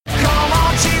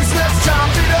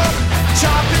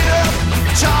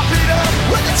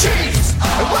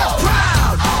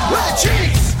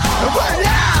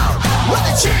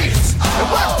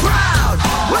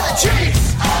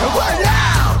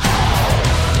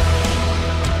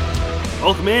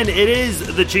Welcome in. It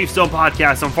is the Chiefs Zone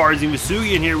Podcast. I'm Farzin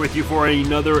Vousoughian here with you for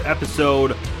another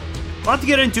episode. A lot to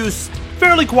get into.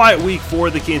 Fairly quiet week for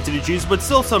the Kansas City Chiefs, but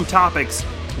still some topics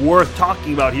worth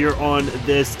talking about here on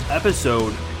this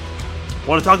episode. I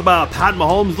want to talk about Pat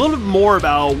Mahomes, a little bit more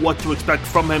about what to expect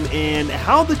from him and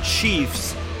how the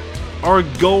Chiefs are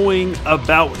going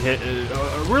about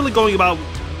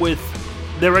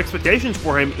with their expectations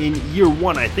for him in year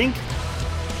one. I think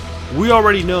we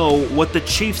already know what the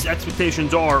Chiefs'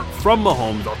 expectations are from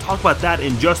Mahomes. I'll talk about that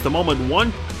in just a moment.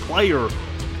 One player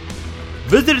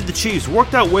visited the Chiefs,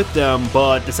 worked out with them,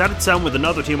 but decided to sign with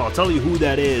another team. I'll tell you who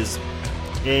that is.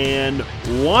 And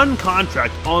one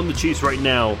contract on the Chiefs right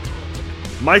now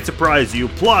might surprise you.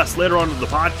 Plus, later on in the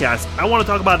podcast, I want to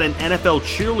talk about an NFL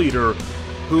cheerleader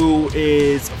who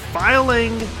is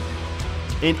filing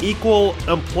an equal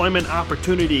employment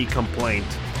opportunity complaint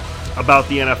about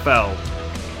the NFL.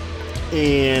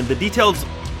 And the details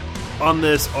on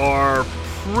this are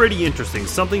pretty interesting.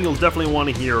 Something you'll definitely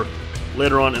want to hear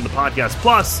later on in the podcast.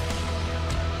 Plus,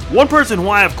 one person who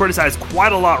I have criticized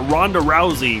quite a lot, Ronda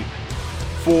Rousey,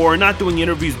 for not doing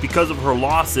interviews because of her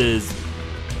losses.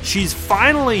 She's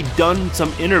finally done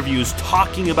some interviews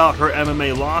talking about her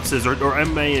MMA losses or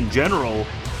MMA in general.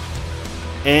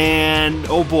 And,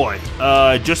 oh boy,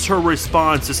 just her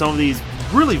response to some of these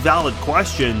really valid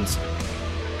questions,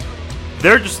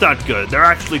 they're just not good. They're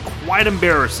actually quite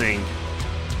embarrassing.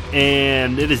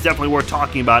 And it is definitely worth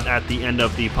talking about at the end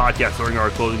of the podcast during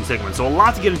our closing segment. So a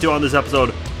lot to get into on this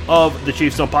episode of the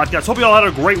Chiefs Zone Podcast. Hope you all had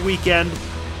a great weekend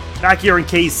back here in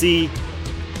KC.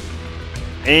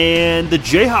 And the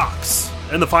Jayhawks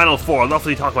in the Final Four. I'll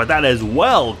definitely talk about that as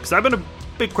well, because I've been a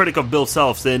big critic of Bill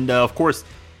Selfs. And, of course,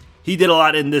 he did a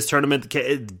lot in this tournament.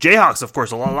 Jayhawks, of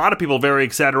course, a lot of people very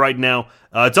excited right now.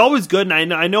 It's always good,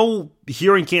 and I know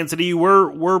here in Kansas City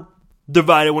we're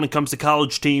divided when it comes to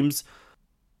college teams.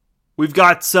 We've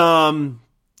got some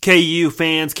KU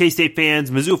fans, K-State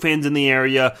fans, Mizzou fans in the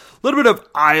area. A little bit of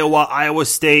Iowa, Iowa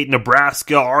State,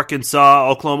 Nebraska,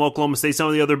 Arkansas, Oklahoma State, some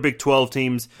of the other Big 12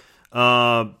 teams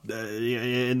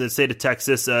in the state of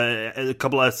Texas, a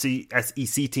couple of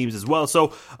SEC teams as well.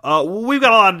 So we've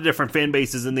got a lot of different fan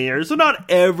bases in the area. So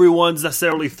not everyone's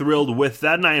necessarily thrilled with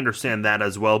that, and I understand that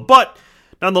as well. But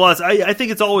nonetheless, I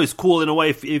think it's always cool in a way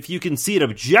if you can see it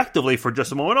objectively for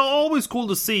just a moment. Always cool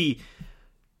to see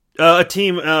a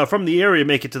team from the area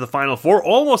make it to the Final Four.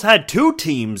 Almost had two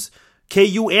teams,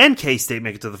 KU and K-State,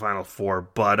 make it to the Final Four.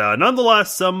 But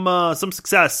nonetheless, some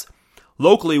success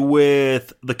locally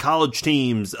with the college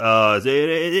teams.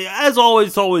 As always,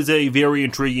 it's always a very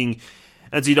intriguing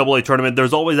NCAA tournament.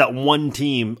 There's always that one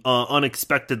team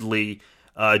unexpectedly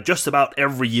just about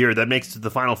every year that makes it to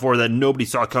the Final Four that nobody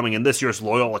saw coming. And this year's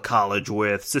Loyola College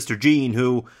with Sister Jean,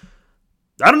 who,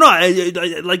 I don't know,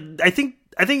 I think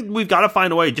we've got to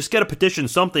find a way, just get a petition,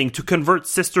 something, to convert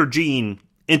Sister Jean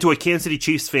into a Kansas City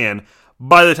Chiefs fan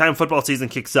by the time football season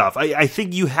kicks off. I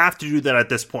think you have to do that at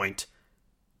this point.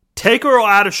 Take her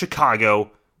out of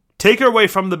Chicago, take her away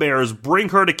from the Bears, bring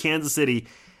her to Kansas City,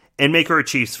 and make her a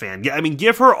Chiefs fan. I mean,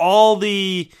 give her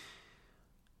the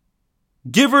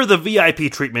VIP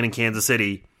treatment in Kansas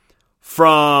City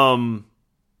from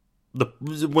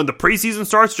when the preseason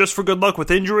starts, just for good luck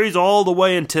with injuries, all the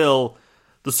way until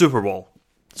the Super Bowl.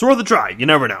 It's worth a try. You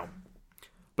never know.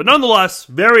 But nonetheless,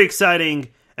 very exciting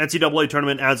NCAA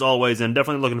tournament as always, and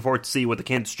definitely looking forward to see what the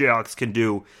Kansas Jayhawks can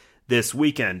do this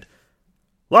weekend.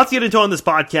 Lots to get into on this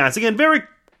podcast. Again, very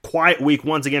quiet week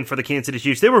once again for the Kansas City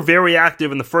Chiefs. They were very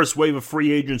active in the first wave of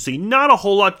free agency. Not a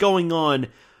whole lot going on,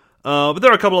 but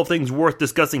there are a couple of things worth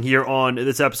discussing here on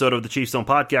this episode of the Chiefs Zone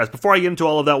Podcast. Before I get into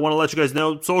all of that, I want to let you guys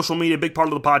know, social media, big part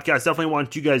of the podcast. Definitely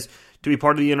want you guys to be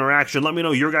part of the interaction. Let me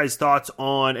know your guys' thoughts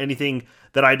on anything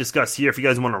that I discuss here. If you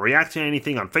guys want to react to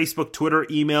anything on Facebook, Twitter,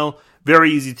 email,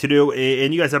 very easy to do.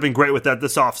 And you guys have been great with that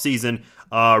this offseason.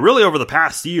 Really over the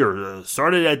past year.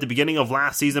 Started at the beginning of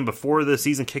last season before the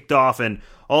season kicked off and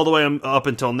all the way up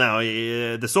until now.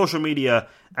 The social media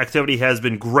activity has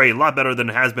been great. A lot better than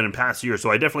it has been in past years. So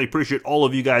I definitely appreciate all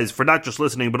of you guys for not just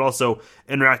listening, but also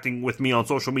interacting with me on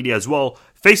social media as well.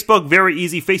 Facebook, very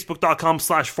easy.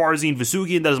 Facebook.com/Farzin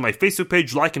Vousoughian. That is my Facebook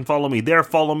page. Like and follow me there.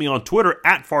 Follow me on Twitter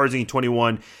at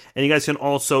Farzin21. And you guys can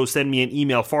also send me an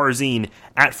email,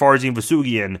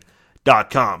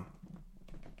 farzin@FarzinVousoughian.com.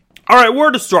 All right, where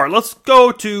to start? Let's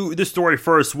go to this story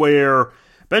first, where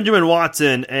Benjamin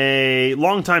Watson, a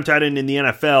longtime tight end in the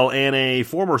NFL and a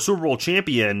former Super Bowl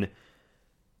champion,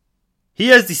 he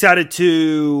has decided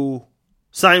to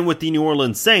sign with the New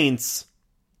Orleans Saints.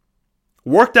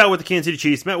 Worked out with the Kansas City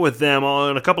Chiefs, met with them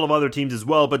on a couple of other teams as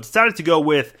well, but decided to go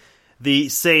with the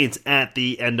Saints at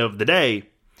the end of the day.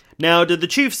 Now, did the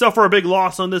Chiefs suffer a big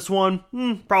loss on this one?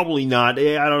 Probably not.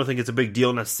 I don't think it's a big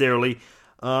deal necessarily.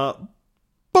 But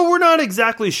we're not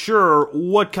exactly sure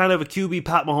what kind of a QB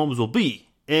Pat Mahomes will be.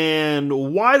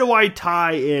 And why do I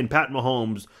tie in Pat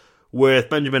Mahomes with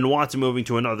Benjamin Watson moving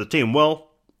to another team? Well,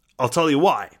 I'll tell you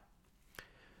why.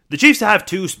 The Chiefs have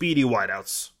two speedy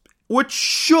wideouts, which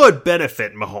should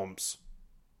benefit Mahomes.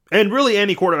 And really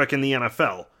any quarterback in the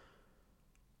NFL.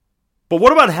 But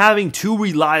what about having two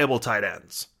reliable tight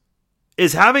ends?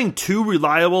 Is having two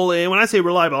reliable, and when I say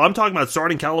reliable, I'm talking about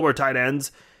starting caliber tight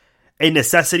ends, a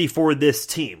necessity for this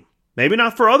team? Maybe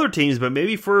not for other teams, but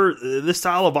maybe for this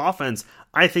style of offense.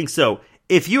 I think so.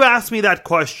 If you ask me that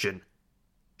question,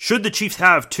 should the Chiefs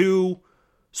have two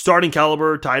starting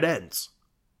caliber tight ends?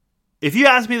 If you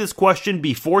asked me this question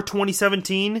before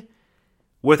 2017,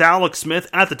 with Alex Smith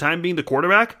at the time being the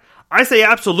quarterback, I say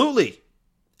absolutely.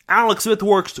 Alex Smith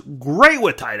works great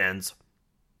with tight ends.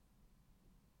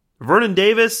 Vernon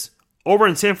Davis over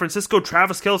in San Francisco,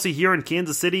 Travis Kelce here in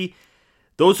Kansas City.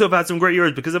 Those who have had some great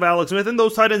years because of Alex Smith, and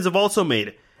those tight ends have also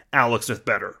made Alex Smith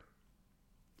better.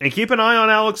 And keep an eye on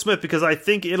Alex Smith because I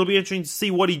think it'll be interesting to see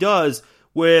what he does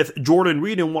with Jordan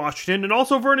Reed in Washington and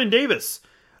also Vernon Davis,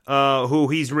 who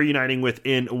he's reuniting with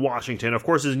in Washington. Of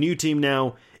course, his new team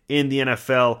now in the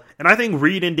NFL. And I think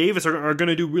Reed and Davis are going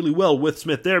to do really well with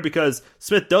Smith there because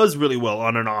Smith does really well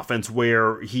on an offense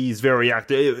where he's very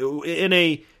active. In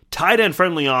a tight end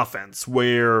friendly offense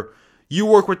where you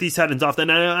work with these tight ends often.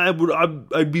 And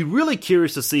I'd be really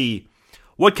curious to see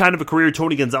what kind of a career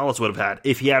Tony Gonzalez would have had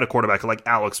if he had a quarterback like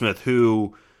Alex Smith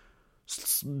who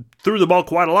threw the ball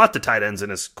quite a lot to tight ends in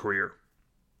his career.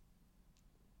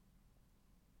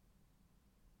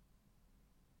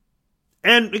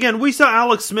 And again, we saw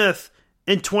Alex Smith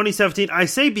in 2017. I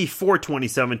say before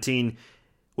 2017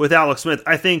 with Alex Smith,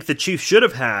 I think the Chiefs should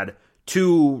have had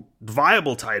two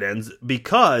viable tight ends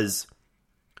because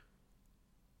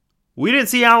we didn't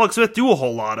see Alex Smith do a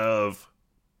whole lot of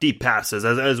deep passes,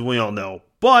 as we all know.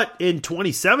 But in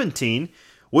 2017,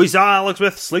 we saw Alex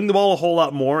Smith sling the ball a whole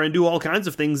lot more and do all kinds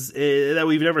of things that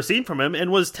we've never seen from him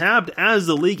and was tabbed as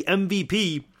the league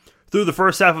MVP through the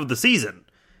first half of the season.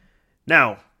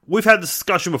 Now, we've had this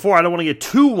discussion before. I don't want to get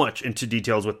too much into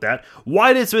details with that.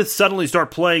 Why did Smith suddenly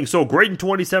start playing so great in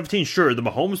 2017? Sure, the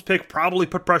Mahomes pick probably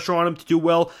put pressure on him to do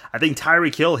well. I think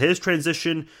Tyreek Hill, his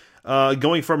transition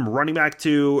going from running back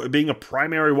to being a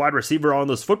primary wide receiver on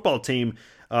this football team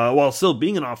while still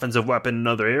being an offensive weapon in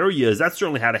other areas, that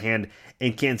certainly had a hand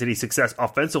in Kansas City's success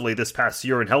offensively this past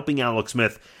year and helping Alex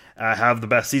Smith have the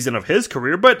best season of his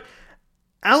career. But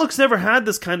Alex never had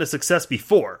this kind of success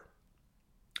before.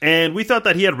 And we thought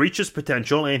that he had reached his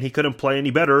potential and he couldn't play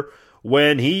any better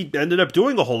when he ended up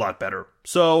doing a whole lot better.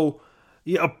 So,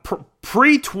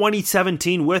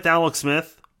 pre-2017 with Alex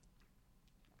Smith,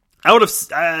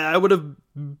 I would have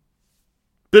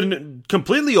been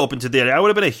completely open to the idea. I would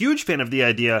have been a huge fan of the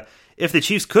idea if the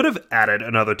Chiefs could have added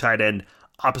another tight end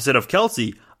opposite of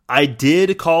Kelce. I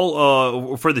did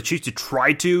call for the Chiefs to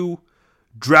try to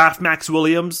draft Max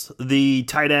Williams, the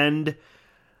tight end.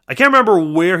 I can't remember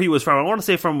where he was from. I want to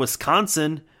say from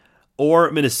Wisconsin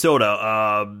or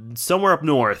Minnesota, somewhere up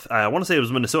north. I want to say it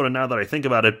was Minnesota now that I think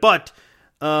about it. But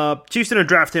Chiefs didn't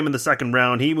draft him in the second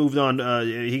round. He moved on.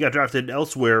 He got drafted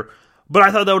elsewhere. But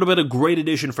I thought that would have been a great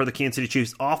addition for the Kansas City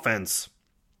Chiefs offense.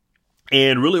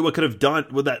 And really what that could have done,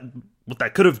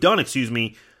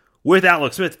 with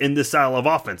Alex Smith in this style of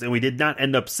offense. And we did not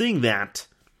end up seeing that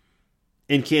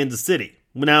in Kansas City.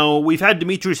 Now, we've had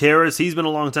Demetrius Harris. He's been a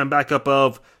long-time backup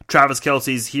of Travis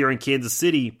Kelce's here in Kansas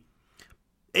City.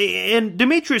 And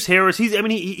Demetrius Harris,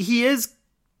 he is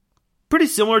pretty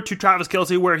similar to Travis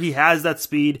Kelce where he has that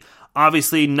speed.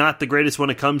 Obviously, not the greatest when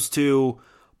it comes to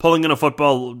pulling in a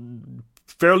football,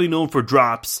 fairly known for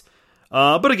drops.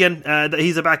 But again,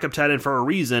 he's a backup tight end for a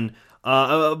reason.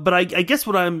 But I guess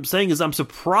what I'm saying is I'm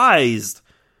surprised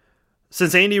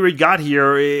since Andy Reid got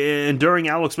here and during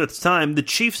Alex Smith's time, the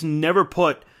Chiefs never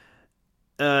put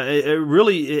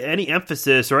really any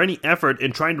emphasis or any effort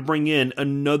in trying to bring in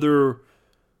another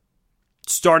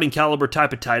starting caliber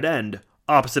type of tight end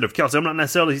opposite of Kelce. I'm not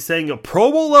necessarily saying a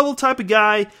Pro Bowl level type of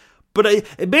guy, but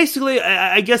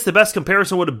I guess the best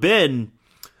comparison would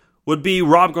be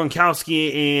Rob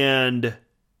Gronkowski and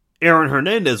Aaron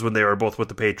Hernandez when they were both with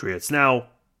the Patriots. Now,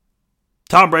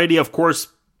 Tom Brady, of course,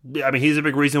 he's a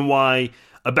big reason why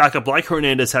a backup like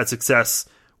Hernandez had success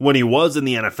when he was in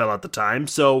the NFL at the time.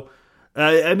 So,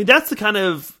 that's the kind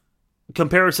of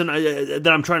comparison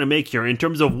that I'm trying to make here in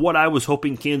terms of what I was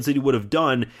hoping Kansas City would have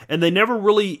done. And they never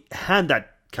really had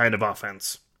that kind of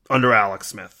offense under Alex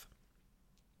Smith.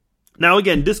 Now,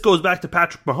 again, this goes back to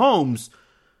Patrick Mahomes.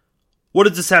 What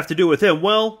does this have to do with him?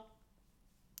 Well,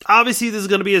 Obviously, this is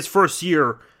going to be his first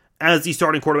year as the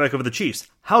starting quarterback of the Chiefs.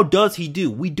 How does he do?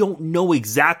 We don't know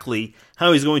exactly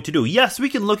how he's going to do. Yes, we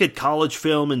can look at college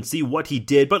film and see what he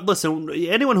did, but listen,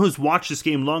 anyone who's watched this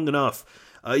game long enough,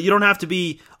 you don't have to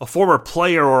be a former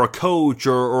player or a coach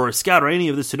or a scout or any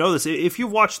of this to know this. If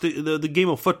you've watched the game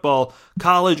of football,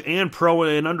 college and pro,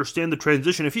 and understand the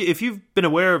transition, if you've been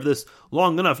aware of this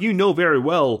long enough, you know very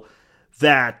well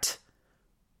that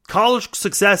college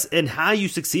success and how you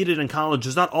succeeded in college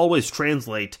does not always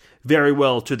translate very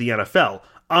well to the NFL.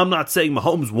 I'm not saying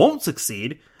Mahomes won't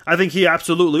succeed. I think he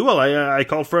absolutely will. I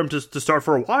called for him to start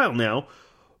for a while now.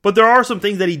 But there are some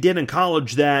things that he did in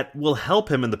college that will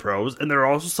help him in the pros, and there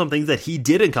are also some things that he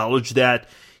did in college that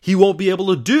he won't be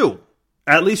able to do,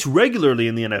 at least regularly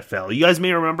in the NFL. You guys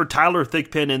may remember Tyler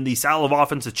Thigpen and the style of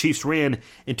offense the Chiefs ran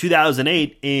in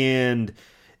 2008, and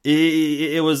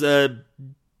it was a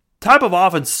type of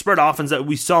offense, spread offense, that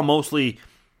we saw mostly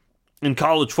in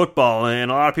college football, and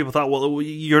a lot of people thought, well,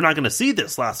 you're not going to see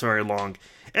this last very long.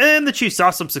 And the Chiefs saw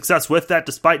some success with that,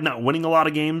 despite not winning a lot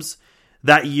of games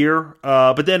that year.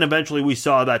 But then eventually we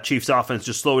saw that Chiefs offense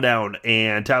just slow down,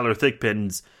 and Tyler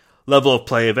Thigpen's level of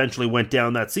play eventually went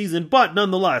down that season. But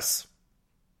nonetheless,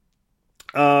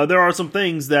 there are some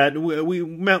things that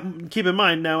we keep in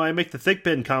mind. Now, I make the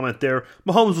Thigpen comment there.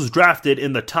 Mahomes was drafted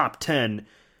in the top 10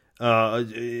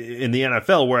 in the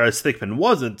NFL, whereas Thigpen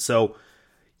wasn't. So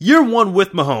year one with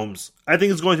Mahomes, I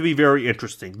think, is going to be very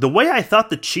interesting. The way I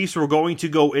thought the Chiefs were going to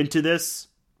go into this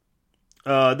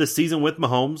season with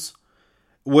Mahomes,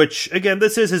 which, again,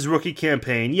 this is his rookie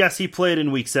campaign. Yes, he played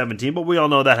in Week 17, but we all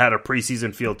know that had a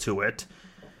preseason feel to it.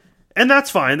 And that's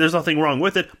fine. There's nothing wrong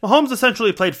with it. Mahomes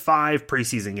essentially played 5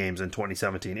 preseason games in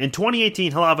 2017. In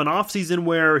 2018, he'll have an offseason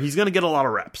where he's going to get a lot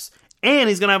of reps. And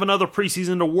he's going to have another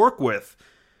preseason to work with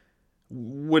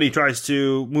when he tries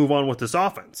to move on with this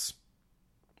offense.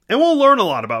 And we'll learn a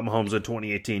lot about Mahomes in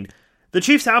 2018. The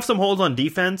Chiefs have some holes on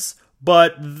defense,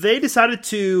 but they decided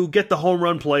to get the home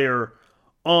run player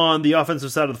on the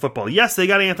offensive side of the football. Yes, they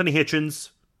got Anthony Hitchens,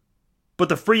 but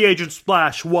the free agent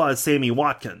splash was Sammy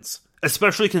Watkins,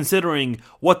 especially considering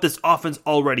what this offense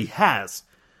already has.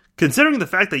 Considering the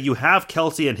fact that you have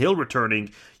Kelce and Hill returning,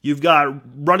 you've got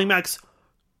running backs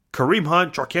Kareem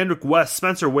Hunt, Charkandrick West,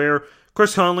 Spencer Ware,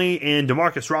 Chris Conley, and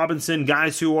Demarcus Robinson,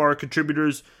 guys who are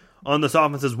contributors on this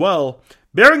offense as well.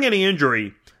 Barring any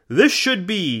injury, this should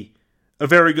be a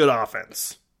very good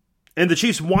offense. And the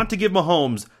Chiefs want to give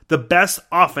Mahomes the best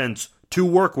offense to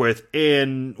work with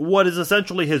in what is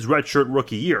essentially his redshirt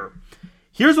rookie year.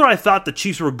 Here's what I thought the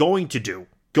Chiefs were going to do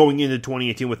going into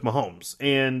 2018 with Mahomes,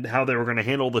 and how they were going to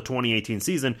handle the 2018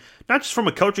 season, not just from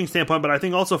a coaching standpoint, but I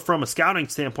think also from a scouting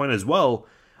standpoint as well.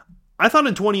 I thought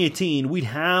in 2018 we'd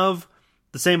have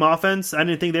the same offense. I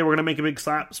didn't think they were going to make a big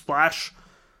splash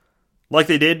like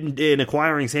they did in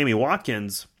acquiring Sammy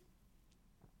Watkins.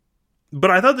 But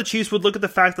I thought the Chiefs would look at the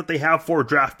fact that they have 4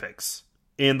 draft picks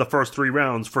in the first 3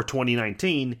 rounds for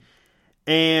 2019,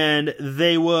 and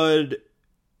they would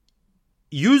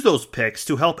use those picks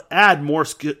to help add more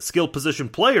skilled position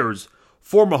players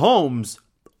for Mahomes,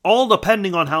 all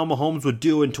depending on how Mahomes would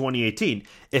do in 2018.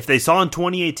 If they saw in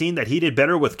 2018 that he did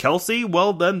better with Kelce,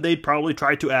 well, then they'd probably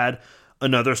try to add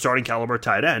another starting caliber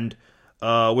tight end,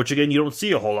 which, again, you don't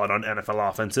see a whole lot on NFL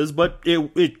offenses, but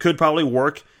it could probably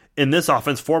work in this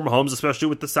offense for Mahomes, especially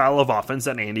with the style of offense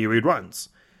that Andy Reid runs.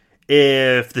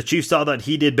 If the Chiefs saw that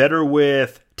he did better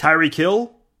with Tyreek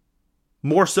Hill,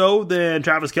 more so than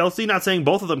Travis Kelce, not saying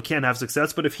both of them can't have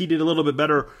success, but if he did a little bit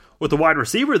better with the wide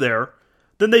receiver there,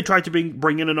 then they tried to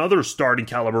bring in another starting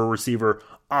caliber receiver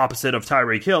opposite of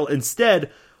Tyreek Hill.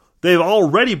 Instead, they've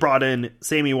already brought in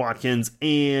Sammy Watkins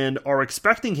and are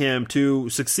expecting him to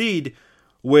succeed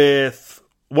with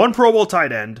 1 Pro Bowl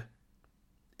tight end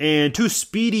and 2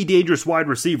 speedy, dangerous wide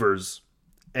receivers,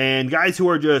 and guys who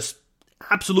are just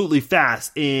absolutely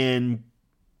fast, and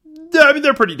I mean,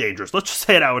 they're pretty dangerous. Let's just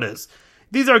say it how it is.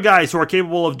 These are guys who are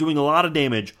capable of doing a lot of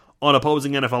damage on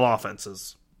opposing NFL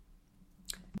offenses.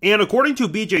 And according to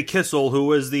BJ Kissel,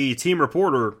 who is the team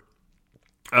reporter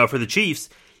for the Chiefs,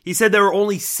 he said there were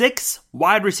only 6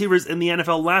 wide receivers in the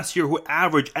NFL last year who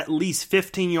averaged at least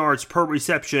 15 yards per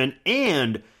reception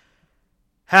and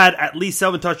had at least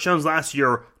 7 touchdowns last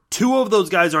year. 2 of those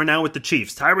guys are now with the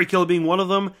Chiefs. Tyreek Hill being one of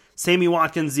them, Sammy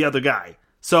Watkins the other guy.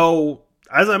 So,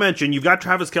 as I mentioned, you've got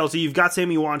Travis Kelce, you've got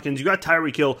Sammy Watkins, you've got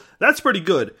Tyreek Hill. That's pretty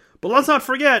good. But let's not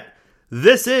forget,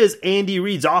 this is Andy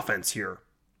Reid's offense here.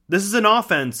 This is an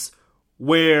offense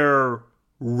where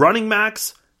running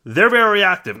backs, they're very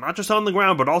active, not just on the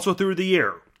ground, but also through the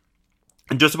air.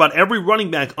 And just about every running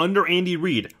back under Andy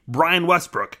Reid, Brian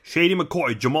Westbrook, Shady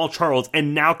McCoy, Jamal Charles,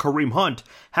 and now Kareem Hunt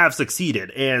have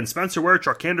succeeded. And Spencer Ware,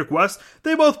 Charcandrick West,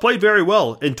 they both played very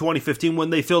well in 2015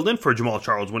 when they filled in for Jamal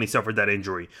Charles when he suffered that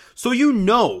injury. So you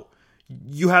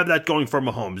have that going for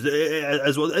Mahomes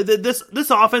as well. This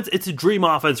offense, it's a dream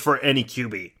offense for any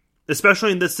QB,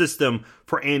 especially in this system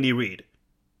for Andy Reid.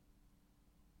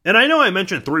 And I know I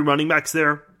mentioned 3 running backs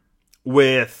there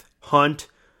with Hunt,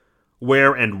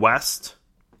 Ware, and West.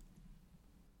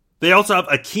 They also have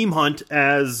Akeem Hunt,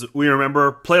 as we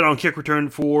remember, played on kick return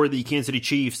for the Kansas City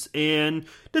Chiefs and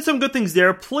did some good things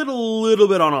there. Played a little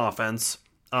bit on offense,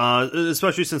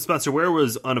 especially since Spencer Ware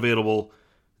was unavailable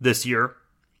this year.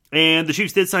 And the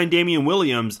Chiefs did sign Damian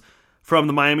Williams from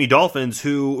the Miami Dolphins,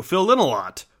 who filled in a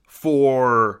lot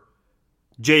for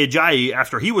Jay Ajayi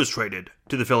after he was traded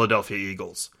to the Philadelphia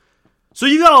Eagles. So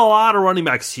you got a lot of running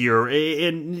backs here,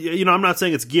 and I'm not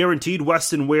saying it's guaranteed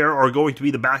West and Ware are going to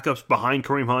be the backups behind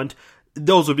Kareem Hunt.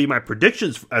 Those would be my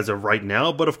predictions as of right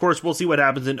now, but of course we'll see what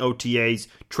happens in OTAs,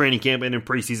 training camp, and in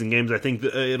preseason games. I think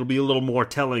it'll be a little more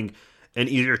telling and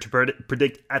easier to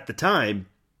predict at the time.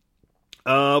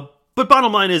 But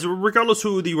bottom line is, regardless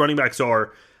who the running backs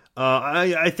are,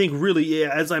 I think really,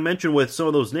 as I mentioned with some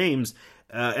of those names,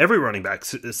 every running back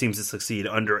seems to succeed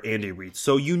under Andy Reid.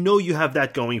 So you have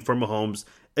that going for Mahomes.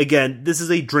 Again, this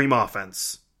is a dream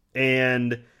offense.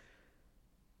 And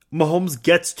Mahomes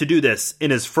gets to do this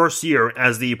in his first year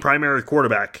as the primary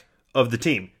quarterback of the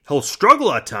team. He'll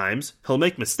struggle at times. He'll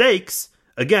make mistakes.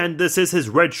 Again, this is his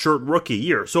redshirt rookie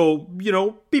year. So,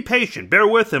 be patient. Bear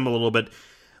with him a little bit.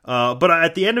 But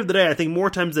at the end of the day, I think more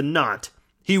times than not,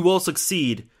 he will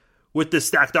succeed with this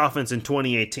stacked offense in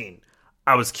 2018.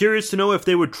 I was curious to know if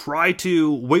they would try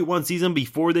to wait one season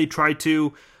before they try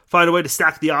to find a way to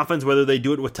stack the offense, whether they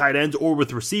do it with tight ends or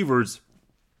with receivers.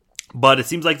 But it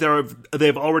seems like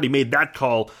they've already made that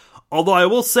call. Although I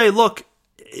will say, look,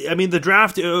 I mean, the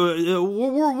draft,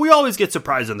 we always get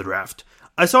surprised in the draft.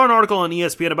 I saw an article on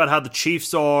ESPN about how the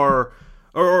Chiefs are,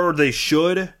 or they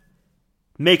should,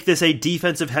 make this a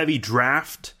defensive-heavy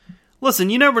draft.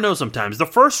 Listen, you never know sometimes. The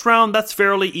first round, that's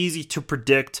fairly easy to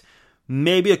predict.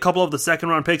 Maybe a couple of the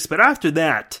second-round picks, but after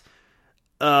that,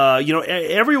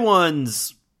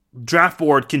 everyone's draft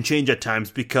board can change at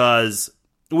times because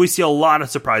we see a lot of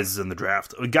surprises in the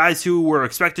draft. Guys who were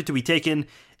expected to be taken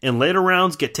in later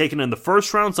rounds get taken in the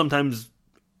first round, sometimes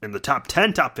in the top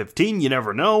 10, top 15, you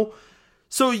never know.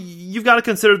 So you've got to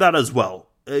consider that as well.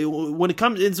 When it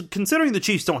comes, considering the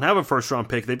Chiefs don't have a first-round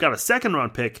pick, they've got a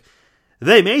second-round pick.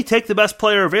 They may take the best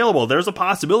player available. There's a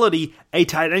possibility a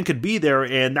tight end could be there,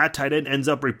 and that tight end ends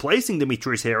up replacing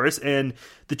Demetrius Harris, and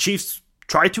the Chiefs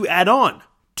try to add on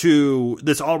to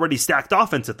this already stacked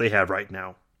offense that they have right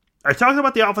now. I talked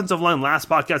about the offensive line last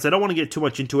podcast. I don't want to get too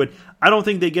much into it. I don't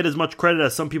think they get as much credit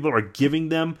as some people are giving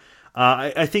them.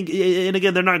 I think, and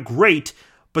again, they're not great,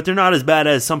 but they're not as bad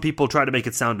as some people try to make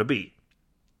it sound to be.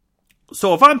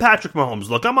 So if I'm Patrick Mahomes,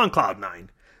 look, I'm on cloud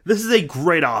 9. This is a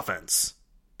great offense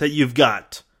that you've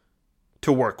got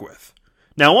to work with.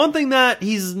 Now, one thing that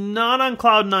he's not on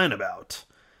cloud 9 about,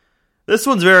 this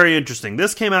one's very interesting.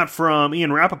 This came out from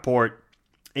Ian Rappaport,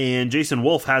 and Jason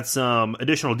Wolf had some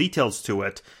additional details to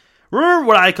it. Remember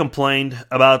what I complained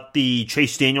about the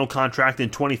Chase Daniel contract in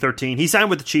 2013? He signed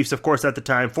with the Chiefs, of course, at the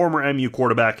time, former MU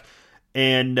quarterback,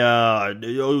 and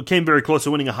came very close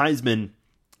to winning a Heisman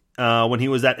when he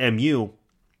was at MU.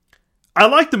 I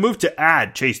liked the move to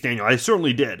add Chase Daniel. I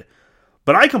certainly did.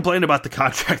 But I complained about the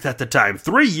contract at the time.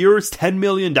 3 years, $10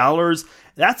 million.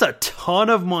 That's a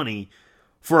ton of money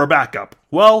for a backup.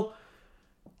 Well,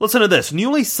 listen to this.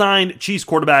 Newly signed Chiefs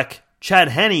quarterback Chad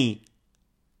Henne,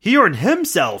 he earned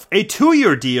himself a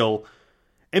 2-year deal.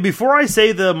 And before I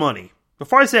say the money,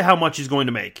 before I say how much he's going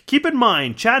to make, keep in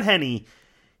mind, Chad Henne,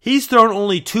 he's thrown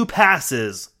only 2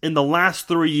 passes in the last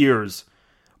 3 years.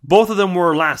 Both of them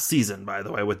were last season, by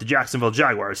the way, with the Jacksonville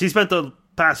Jaguars. He spent the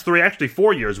past 3, actually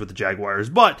 4 years with the Jaguars.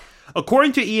 But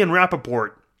according to Ian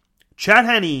Rappaport, Chad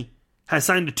Henne has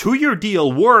signed a 2-year deal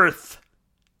worth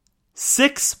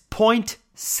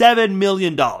 $6.7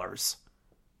 million.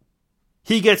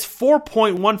 He gets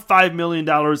 $4.15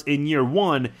 million in year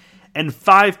 1 and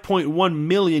 $5.1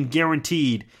 million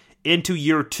guaranteed into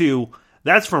year 2.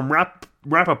 That's from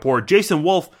Rappaport. Jason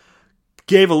Wolf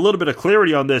gave a little bit of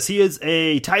clarity on this. He is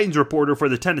a Titans reporter for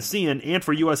the Tennessean and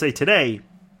for USA Today.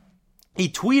 He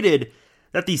tweeted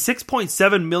that the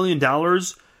 $6.7 million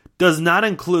does not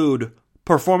include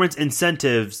performance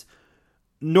incentives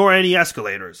nor any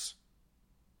escalators.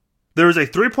 There is a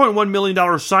 $3.1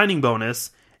 million signing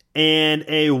bonus and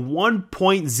a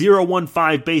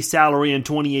 $1.015 base salary in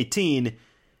 2018,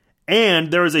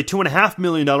 And there is a $2.5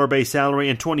 million base salary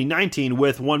in 2019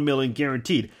 with $1 million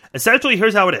guaranteed. Essentially,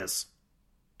 here's how it is.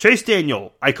 Chase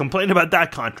Daniel, I complained about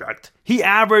that contract. He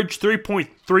averaged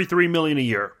 $3.33 million a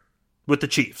year with the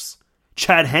Chiefs.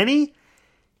 Chad Henne,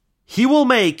 he will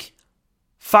make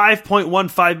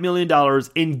 $5.15 million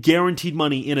in guaranteed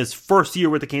money in his first year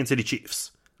with the Kansas City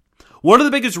Chiefs. One of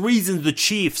the biggest reasons the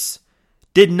Chiefs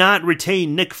did not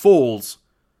retain Nick Foles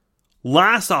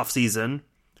last offseason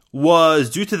was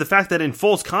due to the fact that in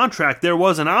Foles' contract, there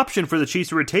was an option for the Chiefs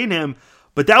to retain him,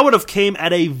 but that would have came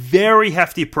at a very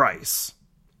hefty price.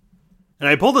 And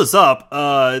I pulled this up.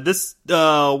 This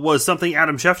was something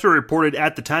Adam Schefter reported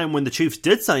at the time when the Chiefs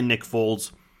did sign Nick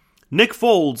Foles. Nick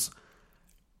Foles,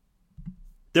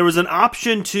 there was an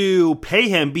option to pay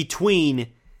him between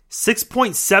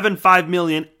 $6.75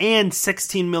 million and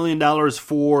 $16 million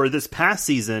for this past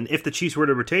season if the Chiefs were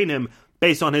to retain him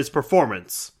based on his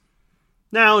performance.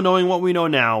 Now, knowing what we know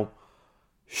now,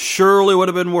 surely would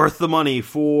have been worth the money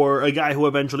for a guy who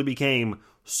eventually became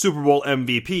Super Bowl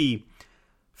MVP,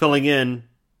 filling in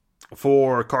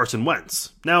for Carson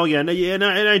Wentz. Now, again, and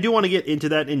I do want to get into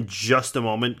that in just a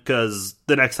moment, because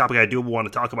the next topic I do want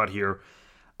to talk about here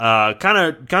kind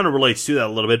of relates to that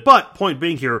a little bit. But point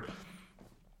being here,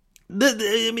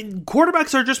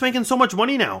 quarterbacks are just making so much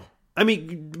money now. I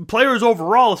mean, players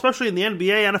overall, especially in the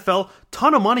NBA, NFL,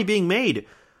 ton of money being made.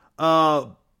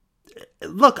 Look,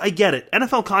 I get it.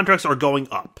 NFL contracts are going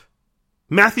up.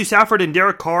 Matthew Stafford and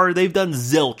Derek Carr, they've done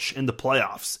zilch in the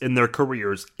playoffs in their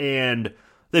careers, and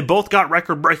they both got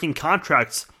record-breaking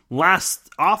contracts last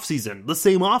offseason, the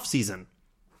same offseason.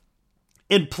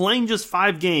 And playing just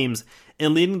 5 games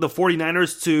and leading the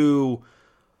 49ers to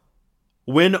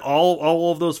win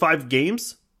all of those 5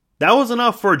 games, that was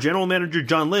enough for general manager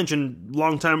John Lynch and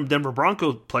longtime Denver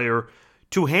Broncos player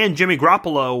to hand Jimmy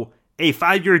Garoppolo a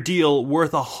 5-year deal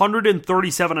worth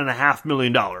 $137.5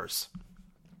 million.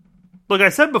 Look, I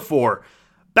said before,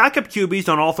 backup QBs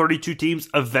on all 32 teams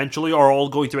eventually are all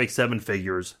going to make 7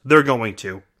 figures. They're going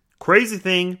to. Crazy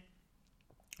thing,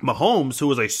 Mahomes, who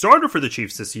was a starter for the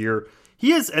Chiefs this year,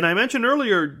 he is, and I mentioned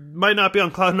earlier, might not be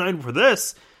on cloud 9 for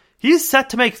this, he's set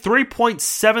to make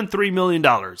 $3.73 million.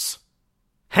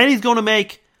 Henny's going to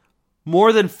make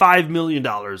more than $5 million.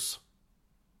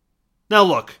 Now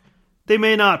look, they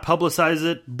may not publicize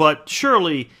it, but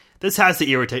surely this has to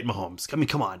irritate Mahomes. I mean,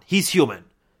 come on, he's human.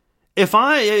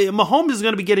 Mahomes is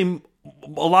going to be getting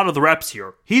a lot of the reps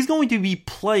here. He's going to be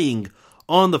playing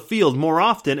on the field more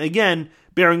often, again,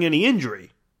 bearing any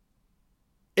injury.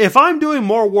 If I'm doing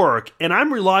more work and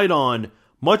I'm relied on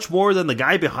much more than the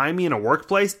guy behind me in a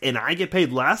workplace and I get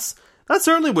paid less, that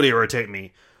certainly would irritate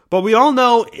me. But we all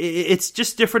know it's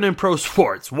just different in pro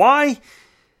sports. Why?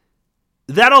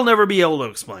 That I'll never be able to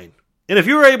explain. And if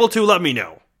you're able to, let me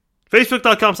know.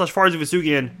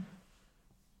 Facebook.com/FarziVasugian.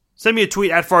 Send me a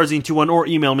tweet at Farzine21 or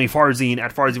email me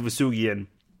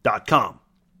farzine@FarziVasugian.com.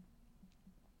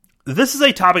 This is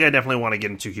a topic I definitely want to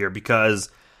get into here because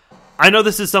I know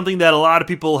this is something that a lot of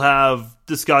people have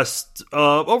discussed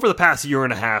over the past year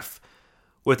and a half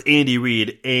with Andy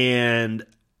Reid. And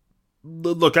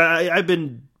look, I've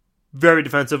been very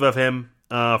defensive of him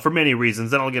for many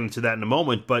reasons, and I'll get into that in a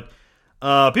moment. But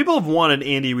people have wanted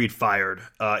Andy Reid fired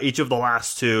after each of the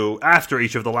last two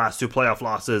playoff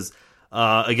losses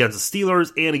against the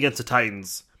Steelers and against the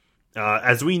Titans.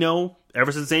 As we know,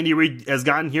 ever since Andy Reid has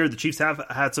gotten here, the Chiefs have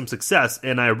had some success,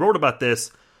 and I wrote about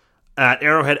this at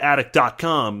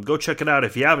arrowheadaddict.com. Go check it out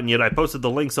if you haven't yet. I posted the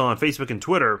links on Facebook and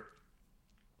Twitter.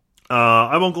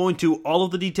 I won't go into all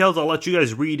of the details. I'll let you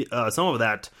guys read some of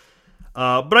that.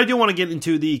 But I do want to get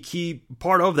into the key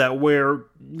part of that where,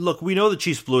 look, we know the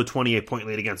Chiefs blew a 28-point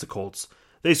lead against the Colts.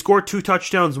 They scored 2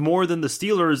 touchdowns more than the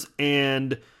Steelers,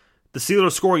 and the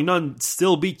Steelers scoring none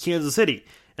still beat Kansas City.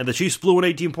 And the Chiefs blew an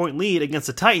 18-point lead against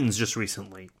the Titans just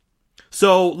recently.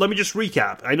 So let me just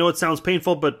recap. I know it sounds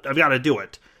painful, but I've got to do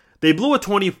it. They blew a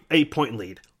 28-point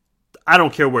lead. I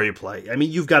don't care where you play. I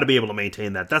mean, you've got to be able to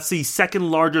maintain that. That's the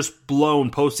second largest blown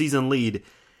postseason lead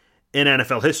in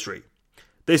NFL history.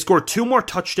 They scored 2 more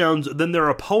touchdowns than their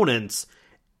opponents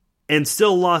and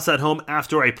still lost at home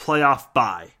after a playoff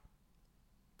bye.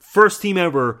 First team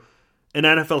ever in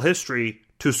NFL history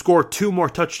to score 2 more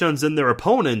touchdowns than their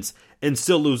opponents and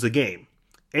still lose the game.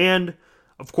 And,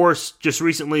 of course, just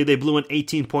recently they blew an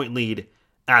 18-point lead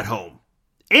at home.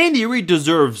 Andy Reid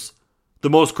deserves the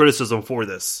most criticism for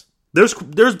this.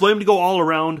 There's blame to go all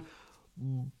around,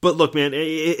 but look, man,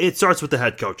 it starts with the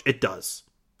head coach. It does.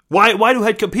 Why do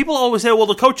head coach... People always say, well,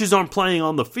 the coaches aren't playing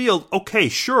on the field. Okay,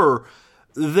 sure.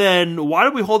 Then why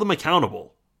do we hold them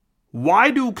accountable?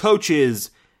 Why do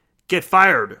coaches get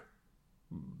fired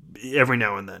every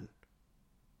now and then?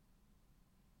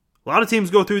 A lot of teams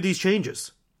go through these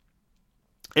changes.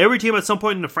 Every team at some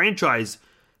point in the franchise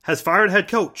has fired a head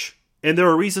coach, and there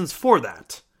are reasons for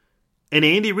that. And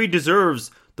Andy Reid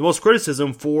deserves the most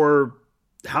criticism for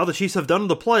how the Chiefs have done in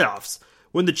the playoffs.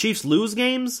 When the Chiefs lose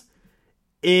games,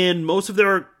 in most of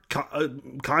their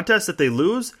contests that they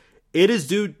lose,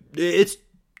 it's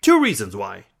two reasons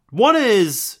why. One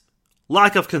is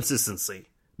lack of consistency.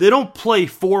 They don't play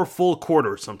 4 full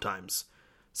quarters sometimes.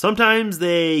 Sometimes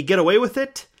they get away with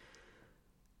it.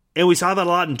 And we saw that a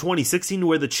lot in 2016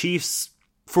 where the Chiefs,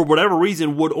 for whatever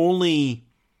reason, would only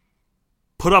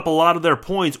put up a lot of their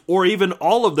points or even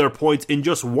all of their points in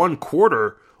just one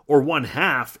quarter or one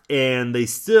half, and they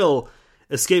still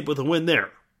escape with a win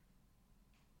there.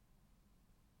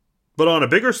 But on a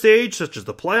bigger stage, such as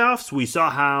the playoffs, we saw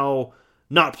how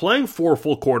not playing 4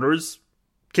 full quarters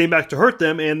came back to hurt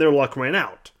them and their luck ran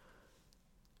out.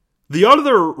 The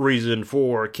other reason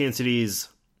for Kansas City's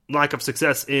lack of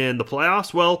success in the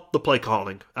playoffs, well, the play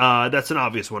calling. That's an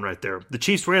obvious one right there. The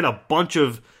Chiefs ran a bunch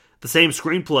of the same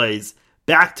screenplays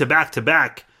back to back to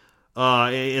back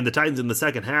in the Titans in the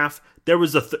second half. There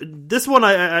was this one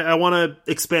I want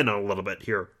to expand on a little bit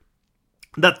here.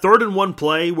 That 3rd and 1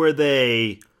 play where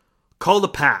they called a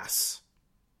pass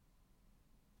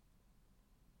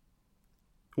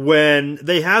when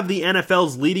they have the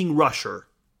NFL's leading rusher.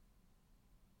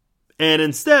 And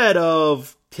instead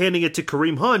of handing it to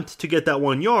Kareem Hunt to get that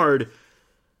 1 yard,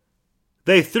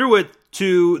 they threw it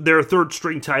to their 3rd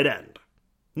string tight end.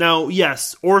 Now,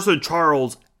 yes, Orson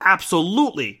Charles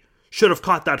absolutely should have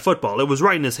caught that football. It was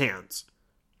right in his hands.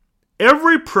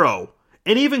 Every pro,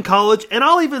 and even college, and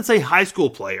I'll even say high school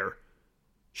player,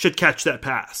 should catch that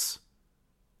pass.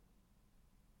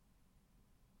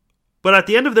 But at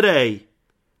the end of the day,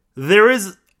 there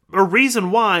is a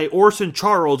reason why Orson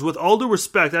Charles, with all due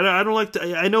respect, I don't like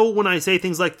to, I know when I say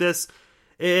things like this,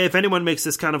 if anyone makes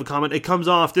this kind of a comment, it comes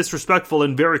off disrespectful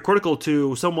and very critical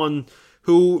to someone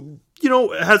who,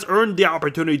 has earned the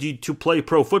opportunity to play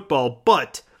pro football,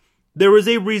 but there is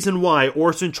a reason why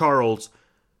Orson Charles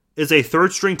is a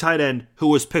 3rd string tight end who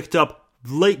was picked up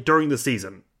late during the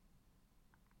season.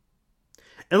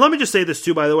 And let me just say this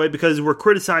too, by the way, because we're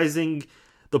criticizing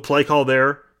the play call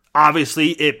there.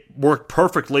 Obviously, it worked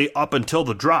perfectly up until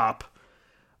the drop.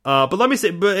 But let me say,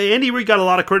 Andy Reid got a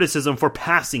lot of criticism for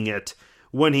passing it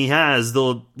when he has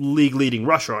the league-leading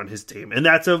rusher on his team, and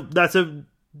that's a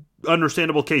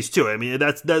understandable case too. I mean,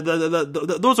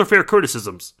 those are fair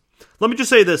criticisms. Let me just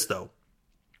say this though: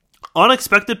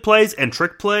 unexpected plays and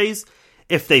trick plays,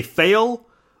 if they fail,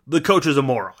 the coach is a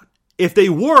moron. If they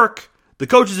work, the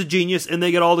coach is a genius, and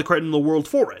they get all the credit in the world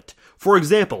for it. For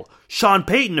example, Sean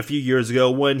Payton a few years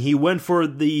ago when he went for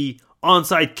the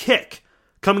onside kick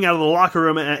coming out of the locker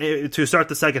room to start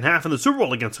the second half in the Super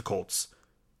Bowl against the Colts.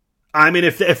 I mean,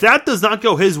 if that does not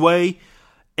go his way,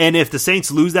 and if the Saints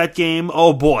lose that game,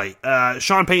 oh boy,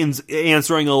 Sean Payton's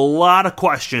answering a lot of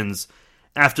questions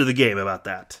after the game about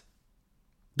that.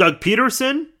 Doug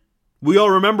Peterson, we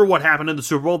all remember what happened in the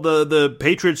Super Bowl. The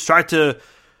Patriots tried to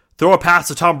throw a pass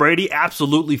to Tom Brady,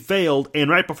 absolutely failed,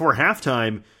 and right before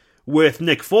halftime, with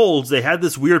Nick Foles, they had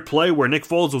this weird play where Nick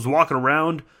Foles was walking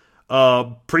around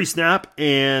pre-snap,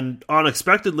 and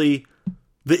unexpectedly,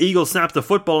 the Eagles snap the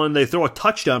football and they throw a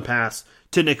touchdown pass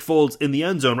to Nick Foles in the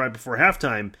end zone right before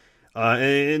halftime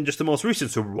in just the most recent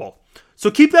Super Bowl.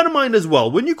 So keep that in mind as well.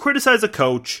 When you criticize a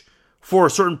coach for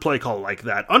a certain play call like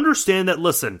that, understand that,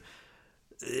 listen,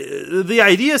 the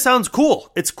idea sounds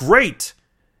cool. It's great.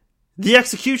 The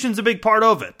execution's a big part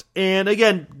of it. And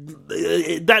again,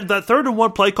 that 3rd and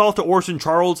 1 play call to Orson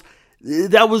Charles,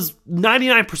 that was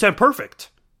 99% perfect.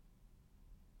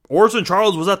 Orson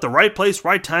Charles was at the right place,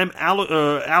 right time.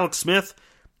 Alex Smith,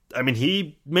 I mean,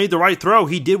 he made the right throw.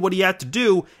 He did what he had to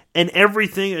do, and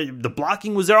everything, the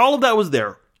blocking was there. All of that was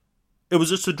there. It was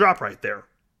just a drop right there.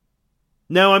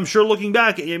 Now, I'm sure looking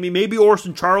back, I mean, maybe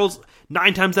Orson Charles,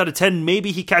 9 times out of 10,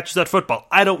 maybe he catches that football.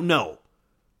 I don't know.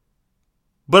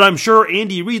 But I'm sure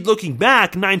Andy Reid, looking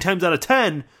back 9 times out of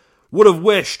 10, would have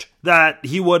wished that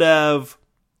he would have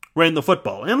ran the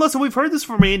football. And listen, we've heard this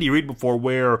from Andy Reid before,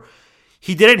 where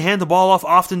he didn't hand the ball off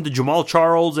often to Jamal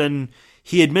Charles, and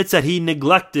he admits that he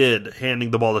neglected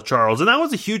handing the ball to Charles. And that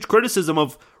was a huge criticism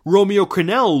of Romeo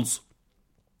Crennel's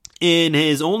in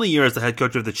his only year as the head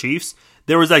coach of the Chiefs.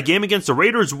 There was that game against the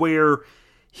Raiders where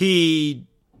he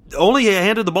only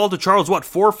handed the ball to Charles,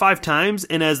 4 or 5 times,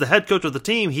 and as the head coach of the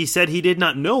team, he said he did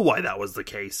not know why that was the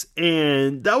case.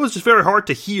 And that was just very hard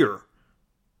to hear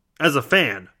as a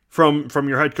fan from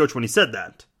your head coach when he said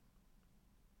that.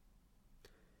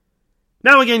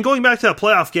 Now again, going back to that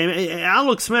playoff game,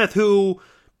 Alex Smith, who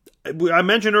I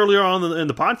mentioned earlier on in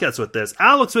the podcast with this,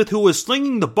 Alex Smith, who was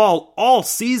slinging the ball all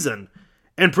season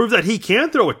and proved that he can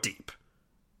throw it deep.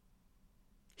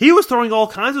 He was throwing all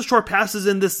kinds of short passes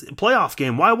in this playoff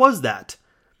game. Why was that?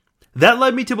 That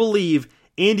led me to believe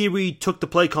Andy Reid took the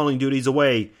play calling duties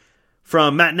away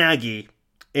from Matt Nagy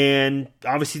and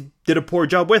obviously did a poor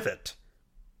job with it.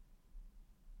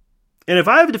 And if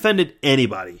I have defended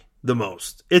anybody the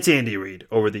most, it's Andy Reid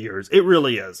over the years. It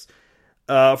really is.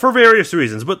 For various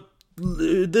reasons, but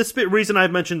this reason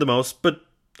I've mentioned the most, but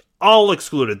all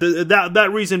excluded. That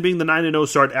reason being the 9-0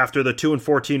 start after the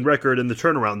 2-14 record and the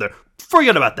turnaround there.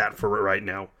 Forget about that for right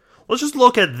now. Let's just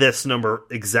look at this number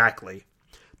exactly.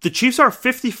 The Chiefs are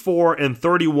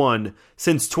 54-31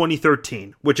 since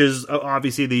 2013, which is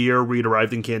obviously the year Reid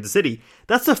arrived in Kansas City.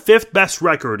 That's the 5th best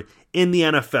record in the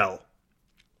NFL.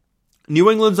 New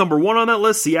England's number 1 on that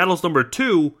list, Seattle's number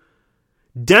 2.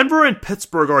 Denver and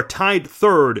Pittsburgh are tied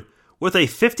 3rd with a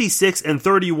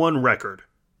 56-31 record.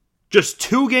 Just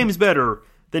 2 games better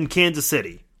than Kansas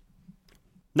City.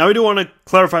 Now, we do want to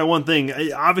clarify one thing.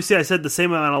 Obviously, I said the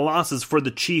same amount of losses for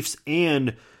the Chiefs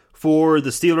and for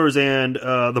the Steelers and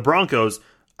the Broncos.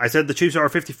 I said the Chiefs are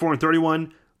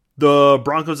 54-31. The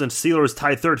Broncos and Steelers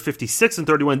tied 3rd,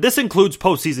 56-31. This includes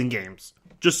postseason games,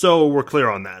 just so we're clear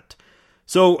on that.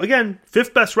 So, again,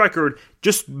 5th best record,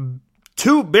 just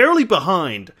 2 barely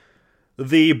behind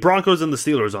the Broncos and the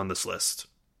Steelers on this list.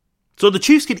 So the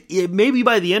Chiefs could, maybe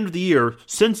by the end of the year,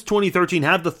 since 2013,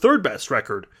 have the 3rd best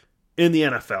record in the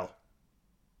NFL.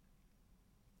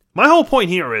 My whole point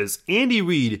here is Andy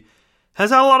Reid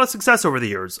has had a lot of success over the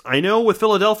years. I know with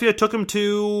Philadelphia, it took him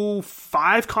to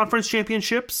 5 conference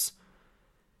championships.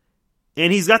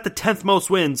 And he's got the 10th most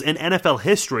wins in NFL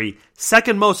history,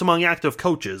 2nd most among active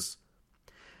coaches.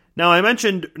 Now, I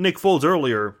mentioned Nick Foles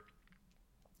earlier.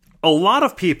 A lot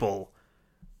of people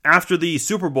after the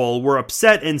Super Bowl were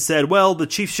upset and said, well, the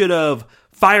Chiefs should have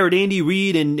fired Andy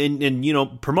Reid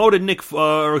and promoted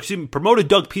promoted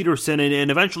Doug Peterson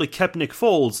and eventually kept Nick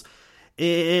Foles.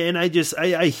 And I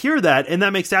hear that, and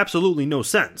that makes absolutely no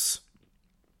sense.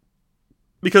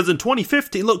 Because in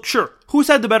 2015, look, sure, who's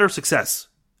had the better success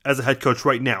as a head coach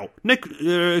right now?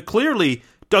 Clearly,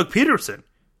 Doug Peterson.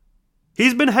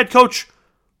 He's been head coach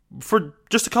for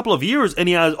just a couple of years, and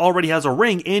he already has a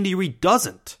ring. Andy Reid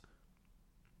doesn't.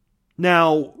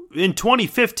 Now, in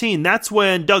 2015, that's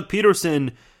when Doug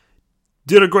Peterson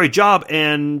did a great job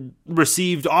and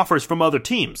received offers from other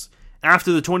teams.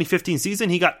 After the 2015 season,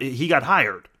 he got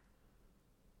hired.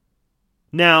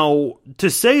 Now, to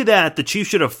say that the Chiefs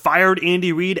should have fired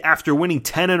Andy Reid after winning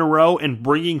 10 in a row and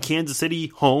bringing Kansas City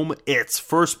home its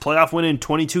first playoff win in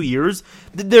 22 years,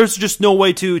 there's just no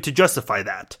way to justify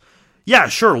that. Yeah,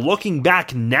 sure, looking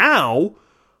back now,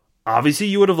 obviously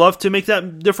you would have loved to make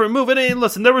that different move. And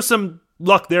listen, there was some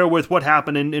luck there with what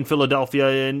happened in Philadelphia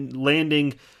and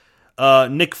landing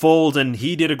Nick Foles, and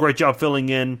he did a great job filling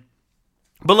in.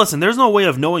 But listen, there's no way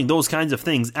of knowing those kinds of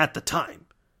things at the time.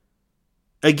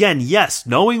 Again, yes,